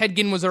 Anderson. Ted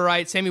Ginn was all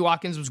right. Sammy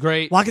Watkins was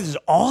great. Watkins was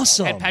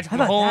awesome. I had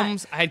Patrick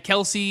Mahomes. I had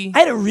Kelsey. I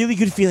had a really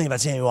good feeling about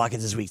Sammy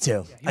Watkins this week,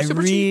 too. I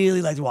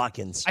really liked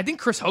Watkins. I think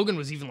Chris Hogan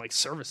was even, like,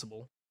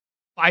 serviceable.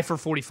 5 for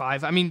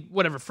 45. I mean,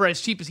 whatever. For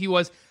as cheap as he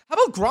was.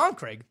 How about Gronk,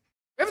 Craig?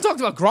 We haven't talked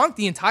about Gronk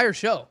the entire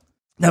show.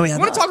 No, we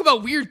haven't. I want to talk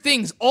about weird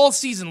things all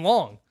season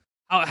long.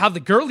 How the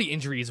Gurley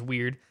injury is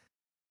weird.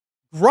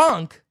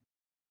 Gronk,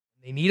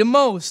 they need him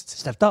most.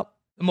 Stepped up.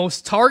 The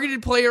most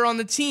targeted player on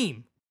the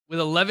team. With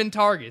 11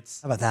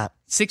 targets. How about that?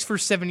 6 for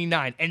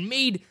 79. And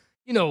made,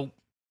 two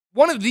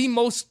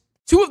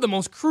of the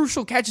most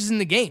crucial catches in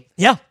the game.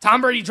 Yeah. Tom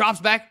Brady drops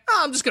back.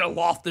 I'm just going to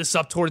loft this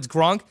up towards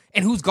Gronk.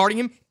 And who's guarding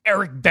him?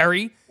 Eric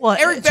Berry. Well,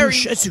 Eric Berry.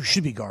 That's who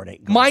should be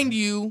guarding. Mind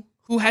you,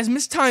 who has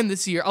missed time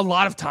this year, a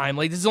lot of time.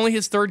 Like, this is only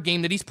his 3rd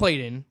game that he's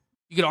played in.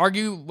 You could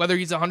argue whether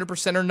he's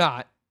 100% or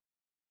not.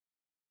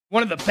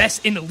 One of the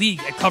best in the league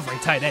at covering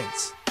tight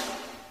ends.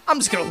 I'm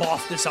just going to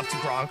loft this up to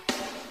Gronk.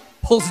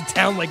 Pulls it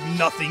down like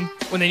nothing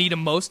when they need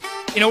him most.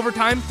 In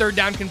overtime, 3rd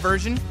down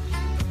conversion.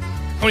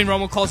 Tony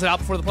Romo calls it out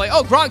before the play.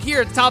 Oh, Gronk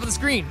here at the top of the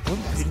screen.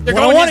 They're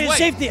going his way.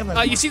 Safety.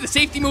 You see the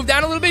safety move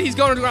down a little bit? He's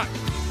going to Gronk.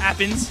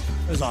 Happens.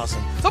 It was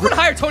awesome. Someone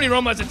hired Tony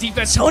Romo as a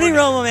defense. Tony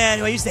Romo, man,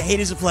 who I used to hate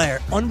as a player.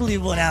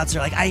 Unbelievable announcer.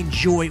 Like, I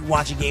enjoy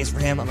watching games for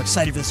him. I'm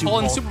excited for the Super Bowl. All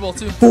in the Super Bowl,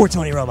 too. For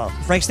Tony Romo.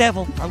 Frank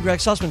Staffel. I'm Greg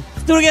Sussman.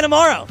 Let's do it again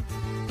tomorrow.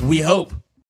 We hope.